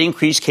 of that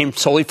increase came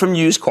solely from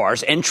used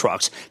cars and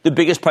trucks, the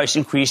biggest price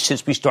increase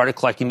since we started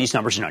collecting these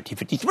numbers in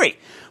 1953.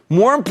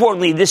 More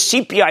importantly, this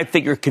CPI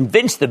figure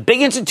convinced the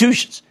big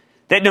institutions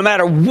that no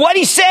matter what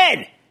he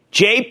said,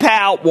 Jay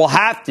Powell will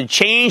have to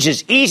change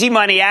his easy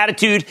money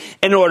attitude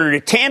in order to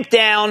tamp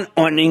down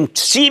on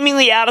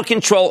seemingly out of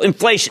control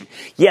inflation.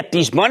 Yet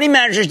these money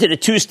managers did a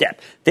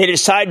two-step. They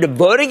decided to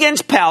vote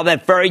against Powell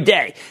that very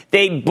day.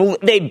 They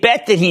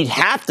bet that he'd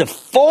have to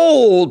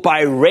fold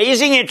by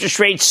raising interest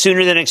rates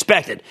sooner than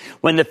expected.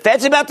 When the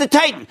Fed's about to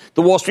tighten,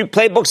 the Wall Street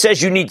playbook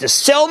says you need to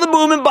sell the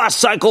boom and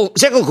bust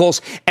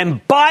cyclicals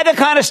and buy the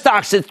kind of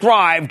stocks that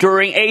thrive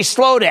during a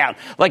slowdown,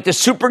 like the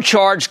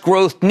supercharged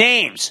growth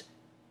names.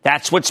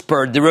 That's what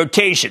spurred the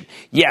rotation.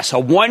 Yes, a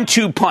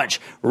 1-2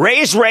 punch.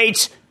 Raise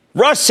rates,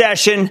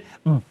 recession,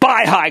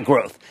 buy high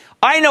growth.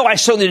 I know I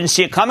certainly didn't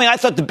see it coming. I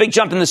thought the big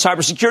jump in the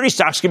cybersecurity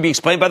stocks could be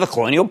explained by the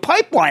Colonial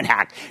Pipeline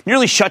hack.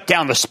 Nearly shut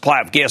down the supply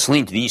of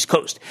gasoline to the East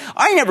Coast.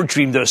 I never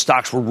dreamed those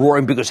stocks were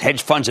roaring because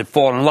hedge funds had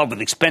fallen in love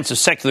with expensive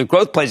secular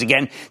growth plays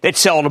again that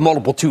sell at a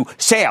multiple to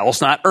sales,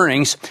 not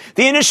earnings.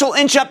 The initial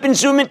inch up in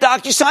Zoom and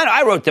DocuSign,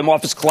 I wrote them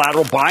off as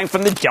collateral buying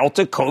from the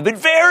Delta COVID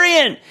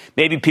variant.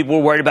 Maybe people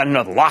were worried about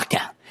another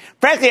lockdown.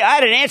 Frankly, I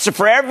had an answer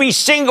for every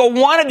single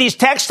one of these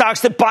tech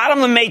stocks that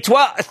bottomed on May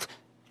 12th.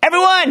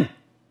 Everyone!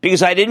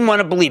 Because I didn't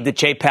want to believe that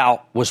Jay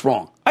Powell was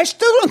wrong. I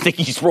still don't think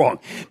he's wrong.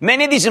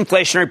 Many of these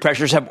inflationary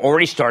pressures have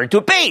already started to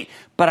abate,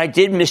 but I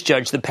did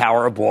misjudge the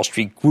power of Wall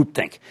Street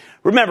groupthink.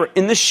 Remember,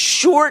 in the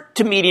short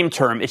to medium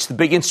term, it's the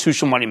big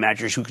institutional money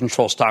managers who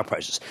control stock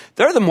prices.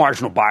 They're the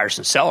marginal buyers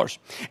and sellers.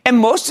 And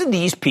most of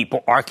these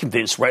people are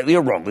convinced, rightly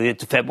or wrongly, that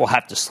the Fed will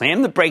have to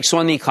slam the brakes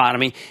on the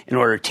economy in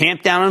order to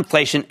tamp down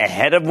inflation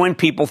ahead of when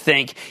people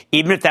think,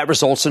 even if that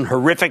results in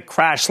horrific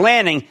crash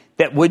landing,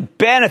 that would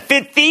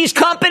benefit these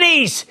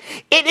companies.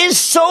 It is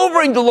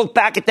sobering to look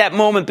back at that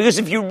moment because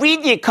if you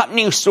read the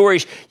accompanying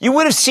stories, you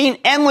would have seen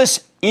endless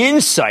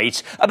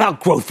insights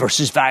about growth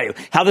versus value,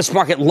 how this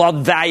market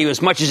loved value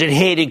as much as it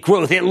hated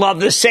growth. It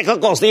loved the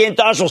cyclicals, the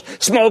industrials,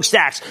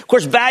 smokestacks. Of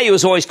course, value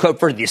is always code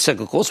for the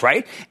cyclicals,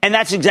 right? And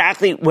that's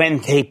exactly when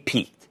they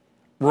peaked,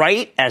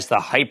 right as the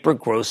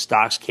hyper-growth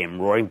stocks came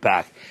roaring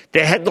back.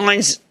 The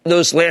headlines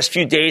those last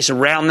few days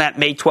around that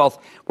May 12th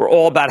were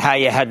all about how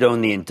you had to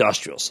own the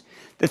industrials.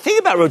 The thing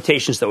about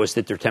rotations, though, is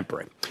that they're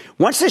temporary.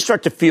 Once they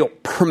start to feel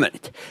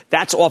permanent,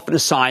 that's often a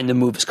sign the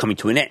move is coming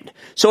to an end.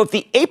 So if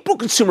the April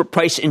Consumer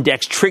Price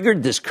Index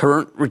triggered this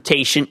current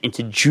rotation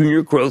into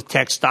junior growth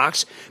tech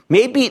stocks,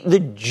 maybe the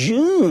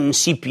June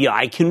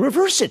CPI can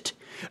reverse it,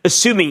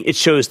 assuming it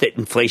shows that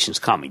inflation is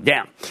calming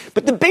down.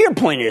 But the bigger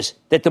point is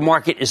that the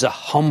market is a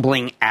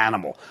humbling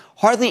animal.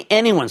 Hardly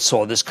anyone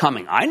saw this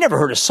coming. I never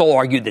heard a soul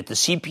argue that the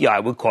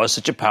CPI would cause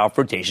such a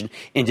powerful rotation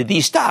into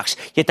these stocks.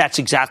 Yet that's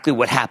exactly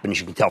what happened,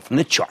 as you can tell from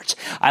the charts.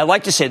 I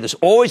like to say there's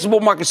always a bull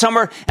market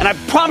somewhere, and I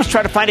promise to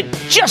try to find it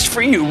just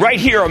for you right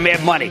here on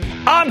Mad Money.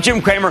 I'm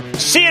Jim Cramer.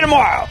 See you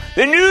tomorrow.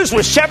 The news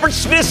with Shepard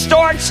Smith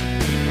starts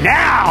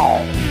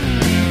now.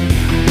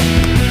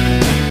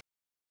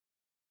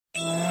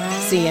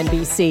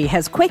 CNBC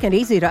has quick and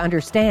easy to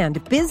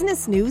understand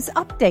business news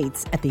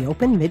updates at the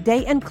open,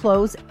 midday, and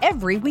close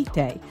every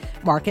weekday.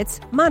 Markets,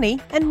 money,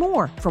 and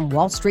more from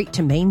Wall Street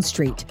to Main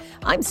Street.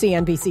 I'm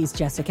CNBC's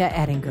Jessica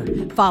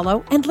Ettinger.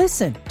 Follow and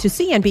listen to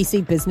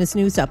CNBC Business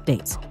News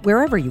Updates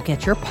wherever you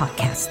get your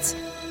podcasts.